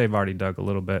know that they've already dug a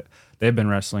little bit. They've been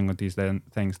wrestling with these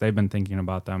things. They've been thinking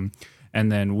about them.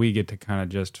 And then we get to kind of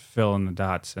just fill in the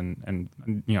dots and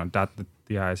dot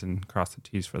the I's and cross the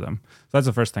T's for them. So that's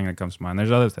the first thing that comes to mind.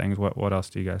 There's other things. What else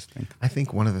do you guys think? I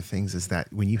think one of the things is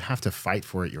that when you have to fight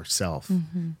for it yourself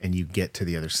and you get to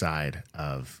the other side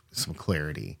of some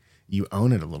clarity, you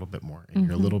own it a little bit more, and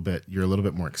you're a little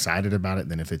bit more excited about it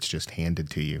than if it's just handed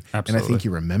to you. Absolutely. And I think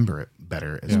you remember it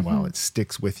better as well. It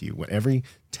sticks with you. Every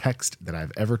text that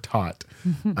I've ever taught,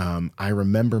 I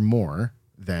remember more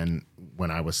than when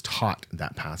I was taught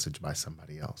that passage by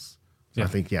somebody else. So I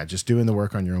think, just doing the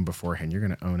work on your own beforehand, you're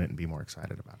going to own it and be more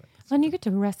excited about it. Well, and you get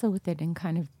to wrestle with it and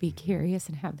kind of be curious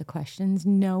and have the questions,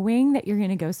 knowing that you're going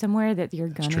to go somewhere that you're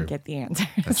going to get the answer.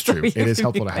 That's true. It is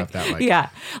helpful to have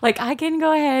that. Like I can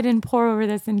go ahead and pour over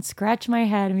this and scratch my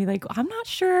head and be like, I'm not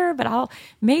sure, but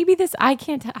I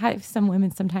can't. I have some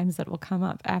women sometimes that will come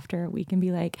up after a week and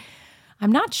be like,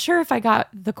 I'm not sure if I got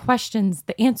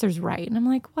the answers right. And I'm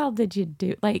like, well, did you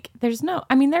do, there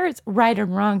is right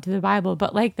and wrong to the Bible,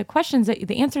 but like the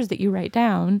answers that you write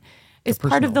down is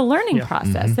part of the learning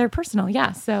process. They're personal.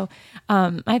 Yeah. So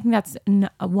I think that's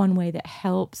one way that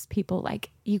helps people. Like,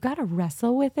 you got to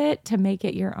wrestle with it to make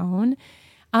it your own.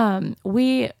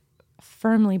 We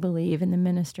firmly believe in the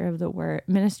ministry of the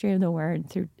word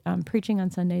through preaching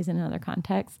on Sundays and in other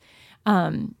contexts.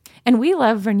 And we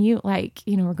love when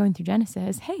we're going through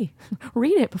Genesis, hey,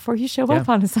 read it before you show up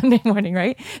on a Sunday morning,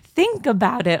 right? Think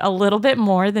about it a little bit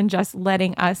more than just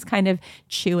letting us kind of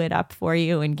chew it up for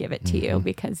you and give it to you,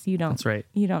 because you don't, That's right.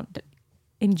 You don't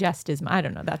ingest as much. I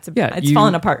don't know. It's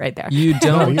falling apart right there. You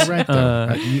don't, you're right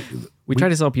though. we try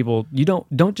to tell people,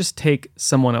 don't just take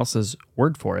someone else's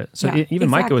word for it. So even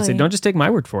Micah would say, don't just take my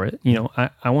word for it.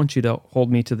 I want you to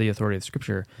hold me to the authority of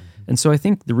Scripture. And so I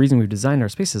think the reason we've designed our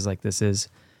spaces like this is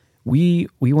we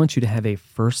want you to have a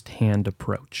firsthand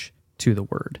approach to the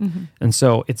word. And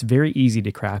so it's very easy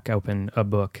to crack open a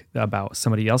book about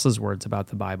somebody else's words about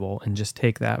the Bible and just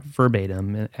take that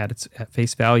verbatim at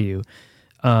face value,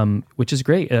 which is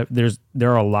great.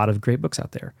 There are a lot of great books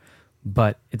out there,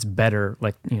 but it's better,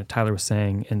 like Tyler was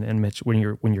saying, and Mitch, when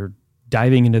you're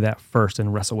diving into that first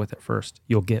and wrestle with it first,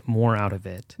 you'll get more out of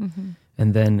it.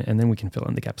 And then we can fill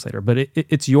in the gaps later. But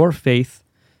it's your faith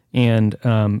and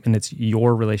it's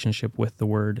your relationship with the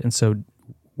word. And so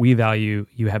we value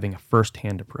you having a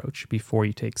firsthand approach before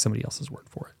you take somebody else's word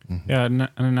for it. Yeah, an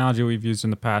analogy we've used in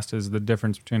the past is the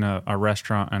difference between a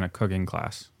restaurant and a cooking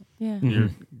class. Yeah. You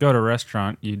go to a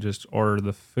restaurant, you just order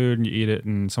the food and you eat it,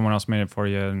 and someone else made it for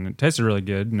you, and it tasted really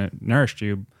good and it nourished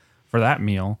you for that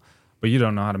meal. but you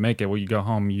don't know how to make it. Well, you go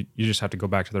home, you just have to go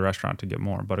back to the restaurant to get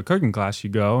more. But a cooking class, you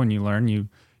go and you learn,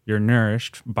 you're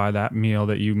nourished by that meal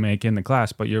that you make in the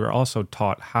class, but you're also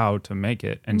taught how to make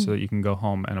it, and so that you can go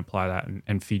home and apply that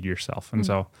and feed yourself. And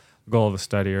so the goal of a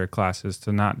study or a class is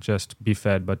to not just be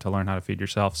fed, but to learn how to feed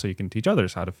yourself so you can teach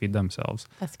others how to feed themselves.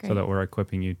 That's great. So that we're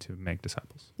equipping you to make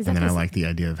disciples. And then I like the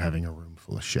idea of having a room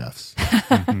full of chefs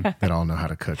that all know how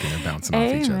to cook and they're bouncing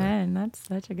off each other. Amen. That's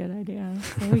such a good idea.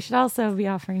 So we should also be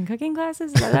offering cooking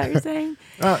classes. Is that what you're saying?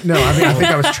 No, I think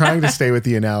I was trying to stay with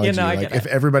the analogy. I like get if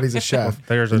everybody's a chef,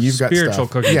 There's a you've got spiritual stuff.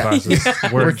 cooking classes.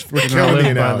 We're killing the live by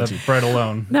analogy. the bread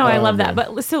alone. No, I love that.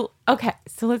 But so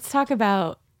let's talk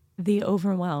about the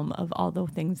overwhelm of all the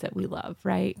things that we love,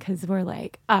 right? Because we're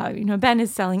like, Ben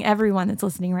is selling everyone that's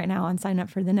listening right now on sign up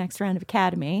for the next round of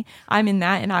Academy. I'm in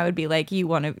that, and I would be like, you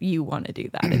want to do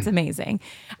that. It's amazing.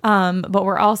 But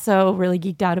we're also really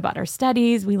geeked out about our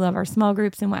studies. We love our small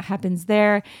groups and what happens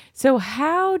there. So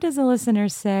how does a listener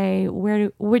say,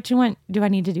 which one do I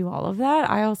need to do all of that?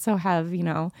 I also have,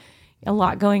 a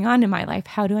lot going on in my life.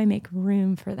 How do I make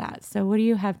room for that? So what do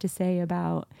you have to say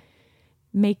about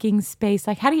making space?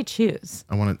 Like, how do you choose?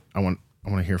 I want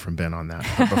to hear from Ben on that.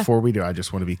 But before we do, I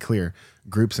just want to be clear.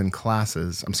 Groups and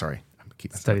classes. I'm sorry.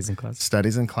 Studies and classes.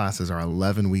 Studies and classes are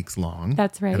 11 weeks long.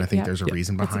 That's right. And I think there's a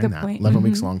reason That's a behind good that. point. 11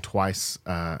 weeks long, twice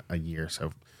a year.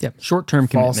 So short-term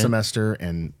fall commitment. semester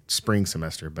and spring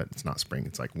semester, but it's not spring.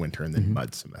 It's like winter and then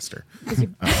mud semester.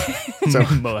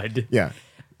 Mud. Yeah.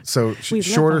 So We love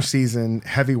shorter that. season,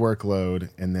 heavy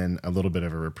workload, and then a little bit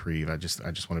of a reprieve. I just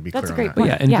want to be That's clear a great on that. point.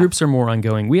 Yeah, and Yeah. groups are more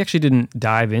ongoing. We actually didn't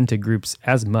dive into groups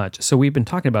as much. So we've been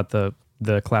talking about the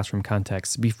classroom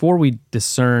context. Before we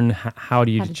discern how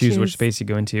do you How to choose which choose. space you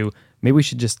go into, maybe we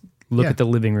should just look Yeah. at the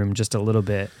living room just a little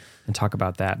bit and talk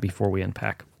about that before we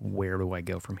unpack where do I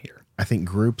go from here. I think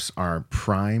groups are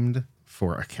primed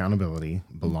for accountability,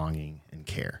 belonging, and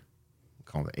care. We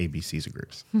call the ABCs of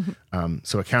groups.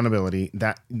 So accountability,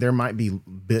 that there might be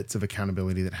bits of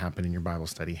accountability that happen in your Bible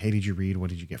study. Hey, did you read?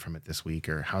 What did you get from it this week?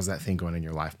 Or how's that thing going in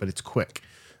your life? But it's quick.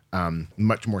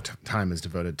 Much more time is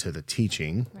devoted to the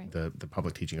teaching, Right. the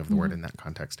public teaching of the word in that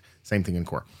context. Same thing in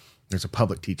core. There's a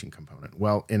public teaching component.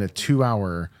 Well, in a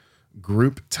 2-hour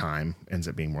group time, ends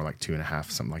up being more like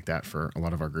 2.5, something like that for a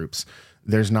lot of our groups.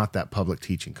 There's not that public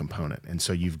teaching component. And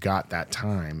so you've got that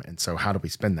time. And so how do we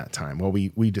spend that time? Well,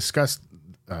 we discussed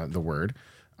the word.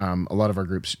 A lot of our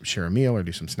groups share a meal or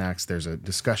do some snacks. There's a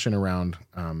discussion around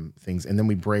things. And then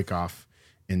we break off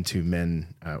into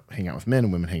men hang out with men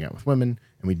and women hang out with women.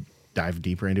 And we dive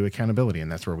deeper into accountability.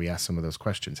 And that's where we ask some of those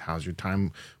questions. How's your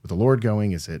time with the Lord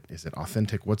going? Is it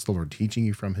authentic? What's the Lord teaching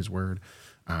you from his word?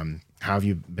 How have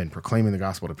you been proclaiming the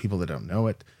gospel to people that don't know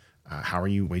it? How are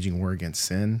you waging war against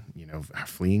sin?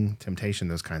 Fleeing temptation,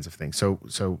 those kinds of things.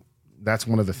 So that's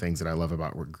one of the things that I love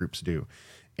about what groups do.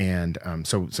 And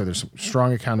so there's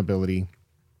strong accountability,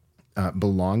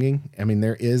 belonging. I mean,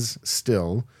 there is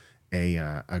still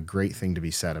a great thing to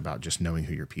be said about just knowing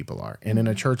who your people are. And in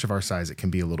a church of our size, it can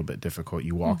be a little bit difficult.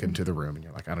 You walk into the room and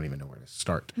you're like, I don't even know where to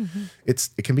start. It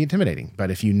can be intimidating, but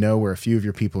if you know where a few of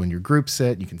your people in your group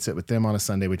sit, you can sit with them on a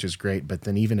Sunday, which is great. But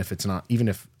then even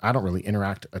if I don't really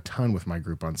interact a ton with my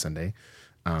group on Sunday,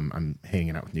 I'm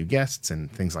hanging out with new guests and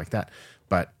things like that.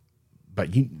 But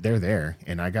they're there,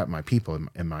 and I got my people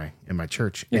in my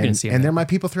church, and they're my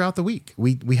people throughout the week.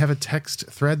 We have a text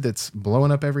thread that's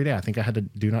blowing up every day. I think I had to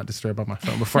do not disturb on my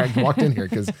phone before I walked in here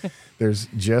because there's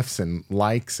GIFs and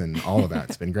likes and all of that.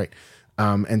 It's been great,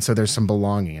 and so there's some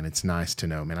belonging, and it's nice to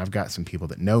know. Man, I've got some people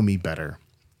that know me better,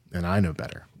 and I know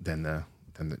better than the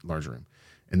large room,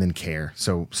 and then care.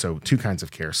 So two kinds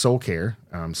of care: soul care.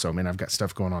 Man, I've got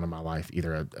stuff going on in my life,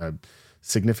 either a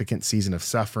significant season of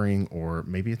suffering, or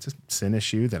maybe it's a sin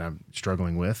issue that I'm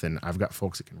struggling with. And I've got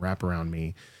folks that can wrap around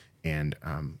me and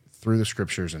through the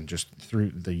scriptures and just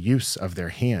through the use of their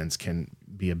hands can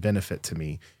be a benefit to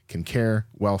me, can care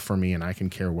well for me, and I can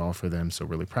care well for them. So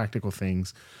really practical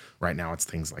things. Right now it's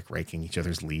things like raking each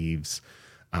other's leaves.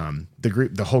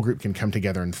 The whole group can come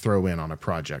together and throw in on a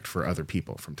project for other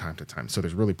people from time to time. So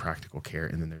there's really practical care.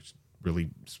 And then there's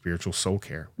really spiritual soul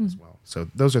care as well. So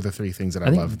those are the three things that I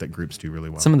love that groups do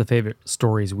really well. Some of the favorite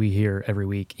stories we hear every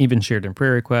week, even shared in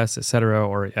prayer requests, et cetera,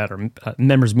 or at our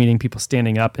members meeting, people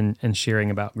standing up and sharing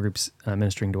about groups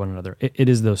ministering to one another. It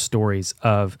is those stories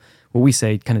of what we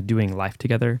say, kind of doing life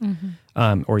together,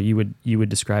 or you would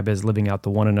describe as living out the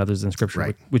one another's in Scripture,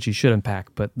 Right. which you should unpack.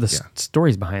 But the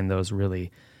stories behind those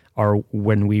really are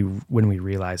when we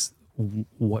realize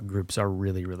what groups are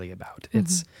really, really about.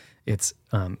 It's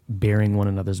bearing one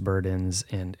another's burdens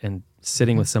and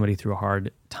sitting with somebody through a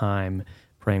hard time,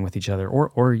 praying with each other,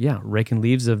 or raking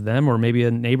leaves of them, or maybe a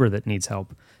neighbor that needs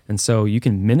help. And so you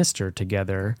can minister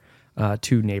together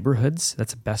to neighborhoods.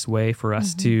 That's the best way for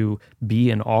us to be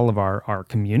in all of our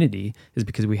community, is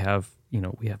because we have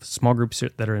small groups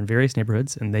that are in various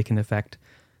neighborhoods, and they can affect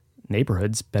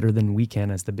neighborhoods better than we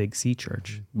can as the big C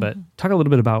church. But talk a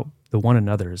little bit about the one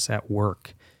another's at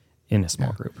work in a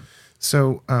small group.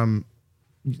 So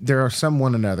there are some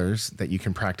one another's that you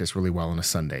can practice really well on a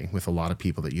Sunday with a lot of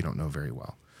people that you don't know very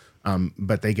well.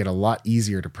 But they get a lot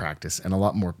easier to practice and a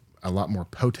lot more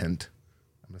potent.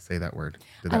 I'm going to say that word.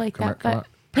 Did I that like come that. out, come out?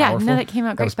 Yeah, no, that came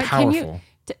out great. Was but powerful. Can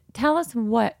you tell us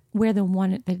where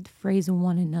the phrase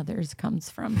 "one another's" comes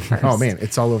from first? Oh man,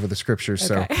 it's all over the scriptures.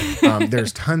 Okay. So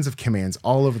there's tons of commands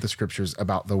all over the scriptures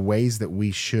about the ways that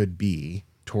we should be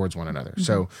towards one another.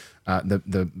 So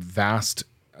the vast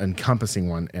encompassing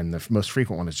one and the most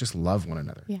frequent one is just love one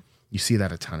another. Yeah. You see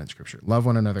that a ton in scripture. Love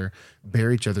one another,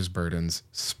 bear each other's burdens,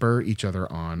 spur each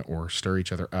other on, or stir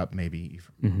each other up. Maybe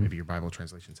your Bible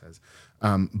translation says,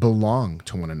 belong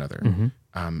to one another.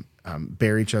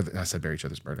 Bear each other. I said bear each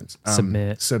other's burdens.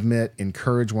 Submit,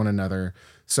 encourage one another.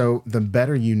 So the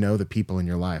better you know the people in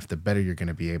your life, the better you're going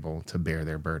to be able to bear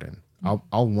their burden.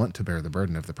 I'll want to bear the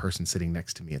burden of the person sitting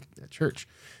next to me at church.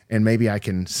 And maybe I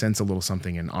can sense a little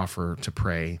something and offer to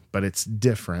pray, but it's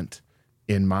different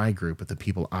in my group with the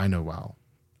people I know well.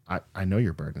 I know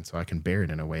your burden, so I can bear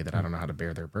it in a way that I don't know how to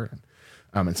bear their burden.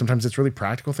 And sometimes it's really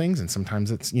practical things, and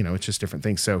sometimes it's just different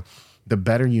things. So the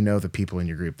better you know the people in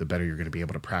your group, the better you're going to be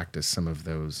able to practice some of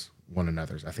those one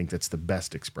another's. I think that's the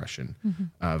best expression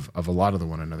of a lot of the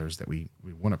one another's that we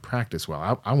want to practice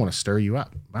well. I want to stir you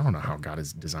up. I don't know how God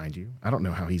has designed you. I don't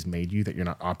know how he's made you that you're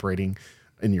not operating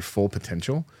in your full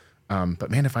potential.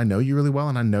 But man, if I know you really well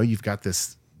and I know you've got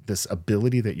this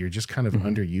ability that you're just kind of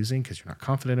underusing because you're not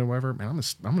confident or whatever, man,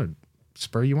 I'm going to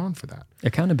spur you on for that.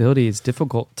 Accountability is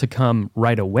difficult to come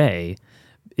right away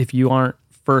if you aren't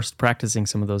first practicing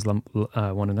some of those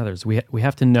one another's. We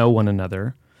have to know one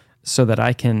another so that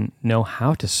I can know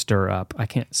how to stir up. I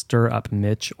can't stir up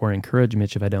Mitch or encourage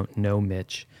Mitch if I don't know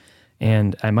Mitch.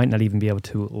 And I might not even be able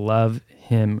to love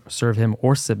him, serve him,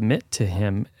 or submit to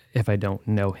him if I don't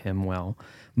know him well.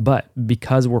 But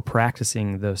because we're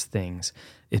practicing those things,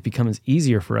 it becomes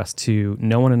easier for us to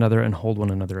know one another and hold one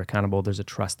another accountable. There's a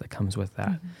trust that comes with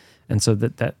that. And so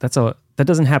that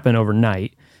doesn't happen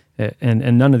overnight.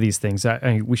 And none of these things,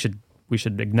 we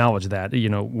should acknowledge that.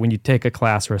 When you take a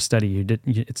class or a study,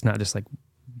 it's not just like,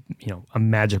 a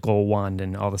magical wand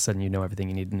and all of a sudden you know everything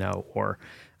you need to know, or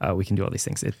we can do all these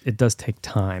things. It does take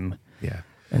time. Yeah.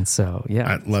 And so, yeah.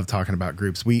 I love talking about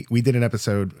groups. We did an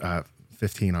episode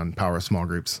 15 on power of small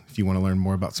groups. If you want to learn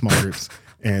more about small groups,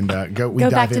 and go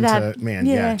dive back to into that. Man,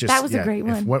 that was a great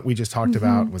one. If what we just talked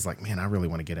about was like, man, I really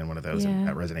want to get in one of those, and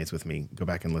that resonates with me. Go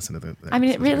back and listen to the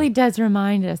it really does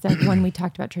remind us that when we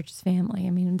talked about church as family,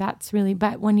 that's really,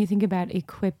 but when you think about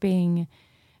equipping,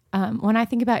 when I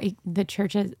think about the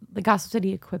church as the Gospel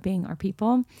City equipping our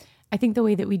people, I think the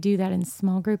way that we do that in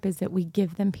small group is that we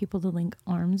give them people to link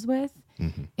arms with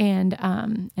and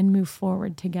move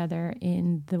forward together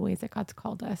in the ways that God's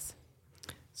called us.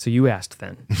 So you asked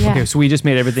then. Yeah. Okay, so we just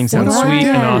made everything sound sweet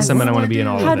and awesome, and I want to be in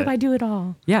all of it. How do I do it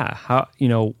all? Yeah.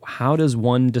 How does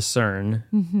one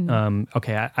discern?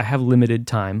 Okay, I have limited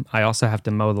time. I also have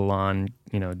to mow the lawn,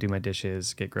 do my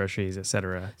dishes, get groceries,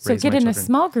 etc. So get in a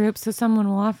small group so someone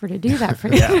will offer to do that for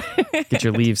you. Get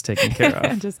your leaves taken care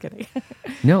of. I'm just kidding.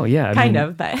 No, yeah. Kind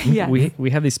of, but yeah. We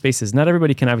have these spaces. Not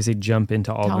everybody can obviously jump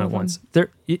into all of them at once.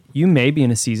 You may be in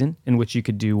a season in which you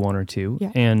could do one or two,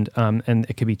 and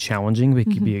it could be challenging, but it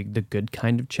could be the good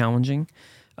kind of challenging.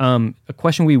 A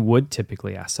question we would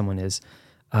typically ask someone is,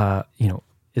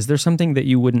 is there something that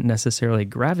you wouldn't necessarily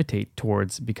gravitate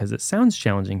towards because it sounds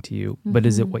challenging to you, but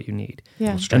is it what you need?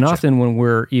 Yeah. And often when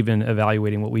we're even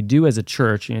evaluating what we do as a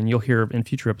church, and you'll hear in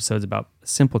future episodes about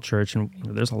simple church, and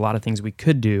there's a lot of things we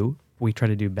could do. We try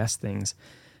to do best things,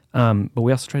 but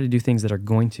we also try to do things that are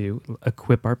going to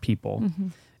equip our people.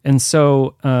 And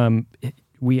so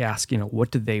we ask, what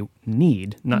do they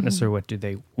need, not necessarily what do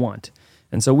they want.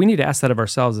 And so we need to ask that of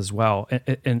ourselves as well.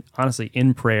 And honestly,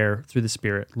 in prayer, through the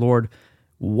Spirit, Lord,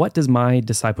 what does my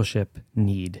discipleship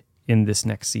need in this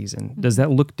next season? Does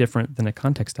that look different than a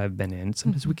context I've been in?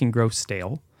 Sometimes we can grow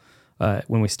stale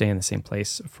when we stay in the same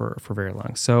place for very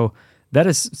long. So that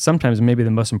is sometimes maybe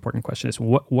the most important question is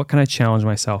what can I challenge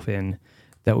myself in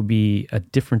that would be a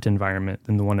different environment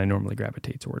than the one I normally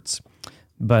gravitate towards?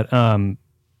 But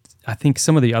I think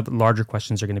some of the other larger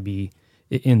questions are going to be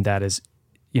in that is,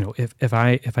 if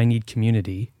I need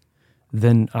community,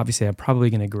 then obviously I'm probably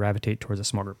going to gravitate towards a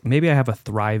small group. Maybe I have a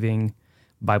thriving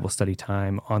Bible study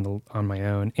time on my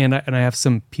own, and I have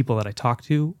some people that I talk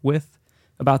to with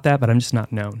about that, but I'm just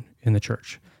not known in the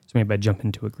church. So maybe I jump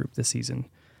into a group this season.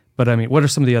 But I mean, what are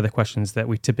some of the other questions that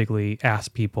we typically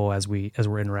ask people as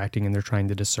we're interacting and they're trying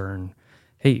to discern?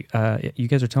 Hey, you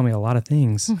guys are telling me a lot of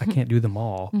things. I can't do them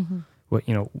all.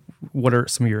 What are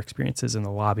some of your experiences in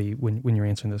the lobby when you're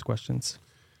answering those questions?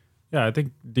 Yeah, I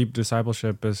think deep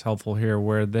discipleship is helpful here,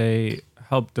 where they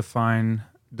help define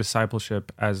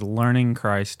discipleship as learning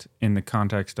Christ in the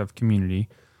context of community,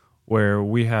 where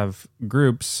we have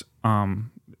groups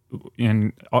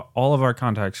in all of our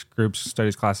contexts, groups,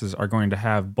 studies, classes are going to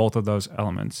have both of those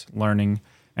elements, learning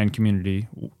and community.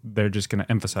 They're just going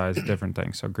to emphasize different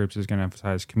things. So groups is going to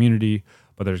emphasize community,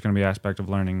 but there's going to be aspect of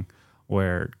learning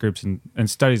where groups and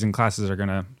studies and classes are going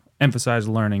to emphasize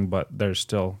learning, but there's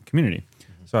still community.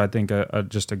 So I think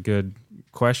just a good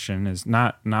question is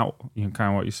not kind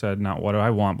of what you said, not what do I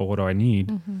want, but what do I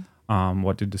need?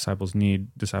 What do disciples need?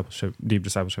 Deep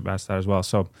discipleship asks that as well.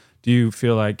 So do you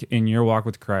feel like in your walk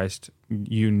with Christ,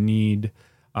 you need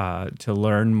to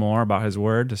learn more about his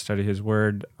word, to study his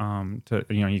word? You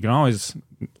can always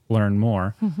learn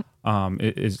more.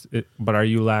 But are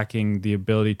you lacking the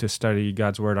ability to study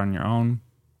God's word on your own?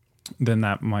 Then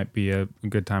that might be a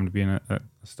good time to be in a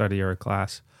study or a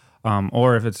class.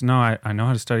 Or if it's, no, I know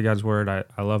how to study God's word.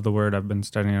 I love the word. I've been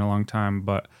studying it a long time,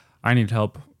 but I need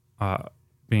help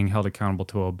being held accountable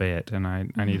to obey it. And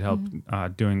I need help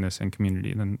doing this in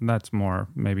community. Then that's more,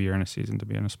 maybe you're in a season to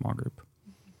be in a small group.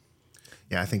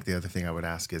 Yeah, I think the other thing I would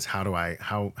ask is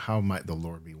how might the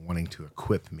Lord be wanting to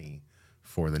equip me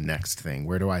for the next thing?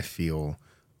 Where do I feel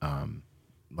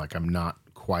like I'm not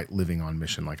quite living on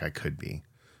mission like I could be?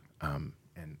 And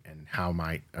how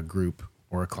might a group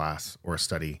or a class or a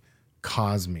study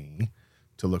cause me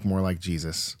to look more like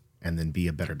Jesus and then be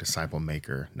a better disciple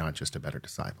maker, not just a better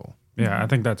disciple? Yeah, I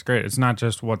think that's great. It's not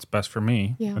just what's best for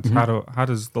me. Yeah. It's how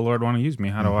does the Lord want to use me?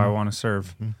 How do I want to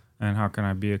serve? And how can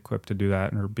I be equipped to do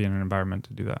that or be in an environment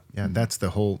to do that? Yeah, that's the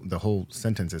whole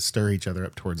sentence is stir each other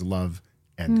up towards love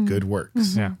and good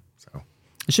works. Yeah. So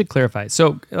I should clarify.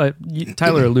 So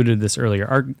Tyler alluded to this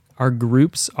earlier. Our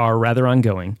groups are rather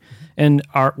ongoing, and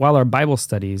while our Bible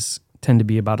studies tend to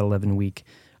be about 11-week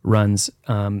runs,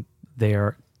 they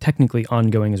are technically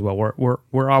ongoing as well.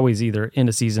 We're always either in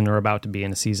a season or about to be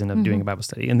in a season of doing a Bible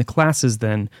study. And the classes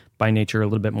then, by nature, are a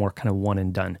little bit more kind of one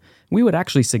and done. We would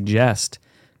actually suggest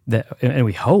that, and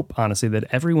we hope, honestly, that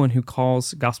everyone who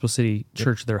calls Gospel City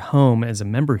Church their home as a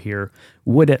member here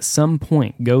would at some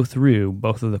point go through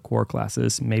both of the core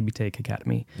classes, maybe take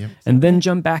Academy, and then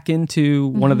jump back into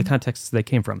one of the contexts they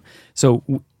came from. So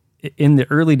in the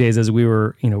early days, as we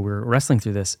were wrestling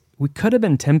through this, we could have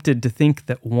been tempted to think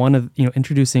that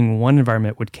introducing one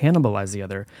environment would cannibalize the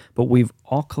other, but we've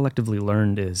all collectively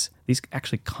learned is these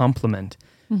actually complement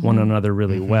one another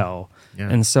really well. Yeah.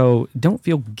 And so don't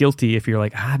feel guilty if you're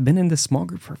like, I've been in this small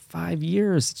group for 5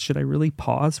 years. Should I really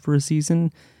pause for a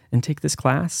season and take this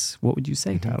class? What would you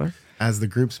say, Tyler? As the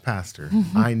group's pastor,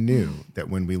 I knew that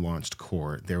when we launched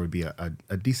Core, there would be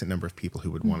a decent number of people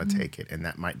who would want to take it, and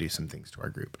that might do some things to our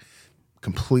group.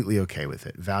 Completely okay with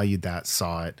it. Valued that,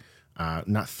 saw it,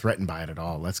 not threatened by it at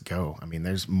all. Let's go. I mean,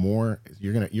 there's more.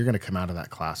 You're gonna come out of that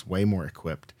class way more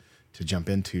equipped to jump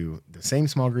into the same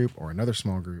small group or another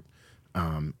small group,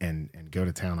 and go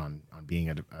to town on being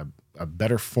a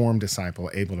better formed disciple,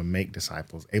 able to make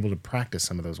disciples, able to practice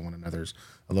some of those one another's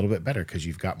a little bit better because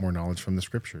you've got more knowledge from the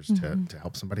scriptures to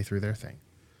help somebody through their thing.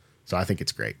 So I think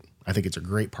it's great. I think it's a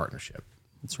great partnership.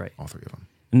 That's right. All three of them.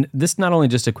 And this not only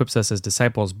just equips us as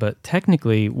disciples, but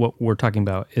technically what we're talking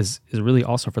about is really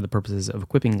also for the purposes of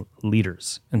equipping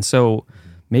leaders. And so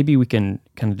maybe we can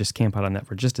kind of just camp out on that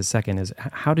for just a second, is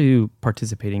how do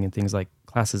participating in things like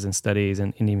classes and studies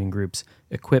and even groups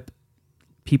equip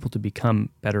people to become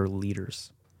better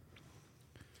leaders?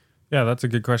 Yeah, that's a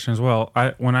good question as well.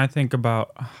 When I think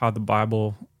about how the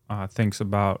Bible thinks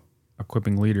about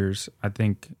equipping leaders, I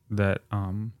think that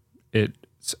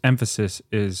its emphasis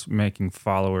is making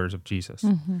followers of Jesus.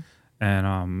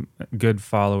 And good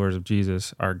followers of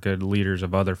Jesus are good leaders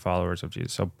of other followers of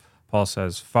Jesus. So Paul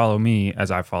says, follow me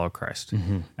as I follow Christ.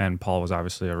 And Paul was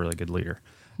obviously a really good leader.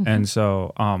 And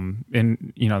so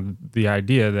the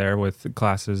idea there with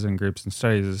classes and groups and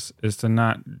studies is to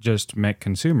not just make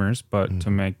consumers, but to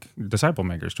make disciple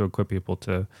makers, to equip people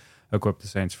to equip the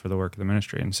saints for the work of the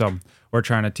ministry. And so we're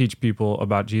trying to teach people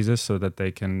about Jesus so that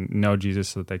they can know Jesus,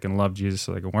 so that they can love Jesus,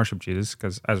 so they can worship Jesus.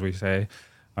 Because as we say,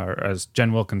 or as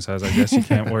Jen Wilkins says, I guess you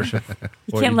can't worship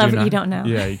you can't love what you don't know.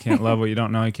 Yeah, you can't love what you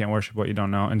don't know. You can't worship what you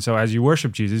don't know. And so as you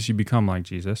worship Jesus, you become like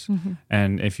Jesus.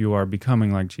 And if you are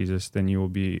becoming like Jesus, then you will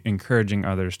be encouraging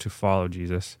others to follow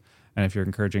Jesus. And if you're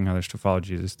encouraging others to follow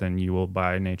Jesus, then you will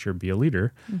by nature be a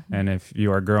leader. And if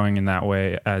you are growing in that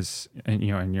way as, in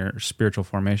your spiritual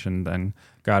formation, then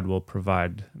God will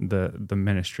provide the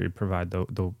ministry, provide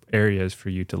the areas for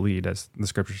you to lead. As the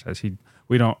scripture says,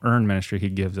 we don't earn ministry, he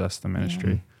gives us the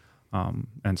ministry.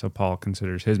 And so Paul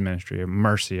considers his ministry a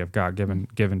mercy of God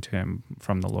given to him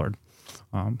from the Lord.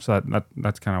 So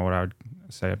that's kind of what I would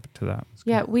say to that.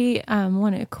 Yeah, we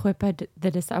want to equip we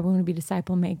want to be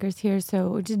disciple makers here.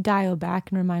 So just dial back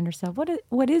and remind ourselves,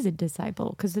 what is a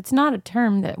disciple? Because it's not a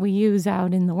term that we use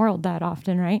out in the world that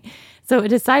often, right? So a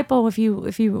disciple, if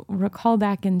you recall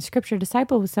back in Scripture,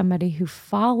 disciple was somebody who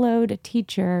followed a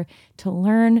teacher to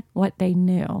learn what they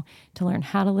knew, to learn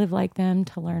how to live like them,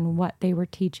 to learn what they were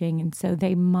teaching. And so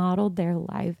they modeled their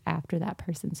life after that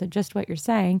person. So just what you're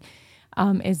saying,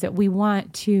 is that we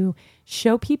want to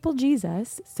show people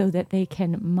Jesus so that they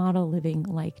can model living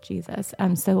like Jesus.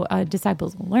 So a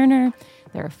disciple's a learner,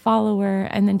 they're a follower,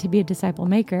 and then to be a disciple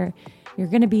maker, you're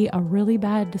going to be a really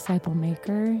bad disciple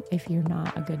maker if you're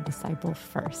not a good disciple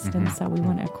first. And so we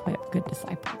want to equip good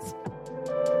disciples.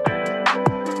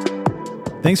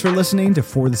 Thanks for listening to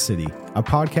For the City, a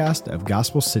podcast of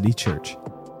Gospel City Church.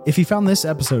 If you found this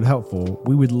episode helpful,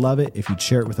 we would love it if you'd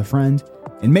share it with a friend,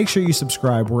 and make sure you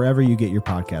subscribe wherever you get your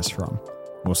podcasts from.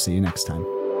 We'll see you next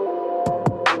time.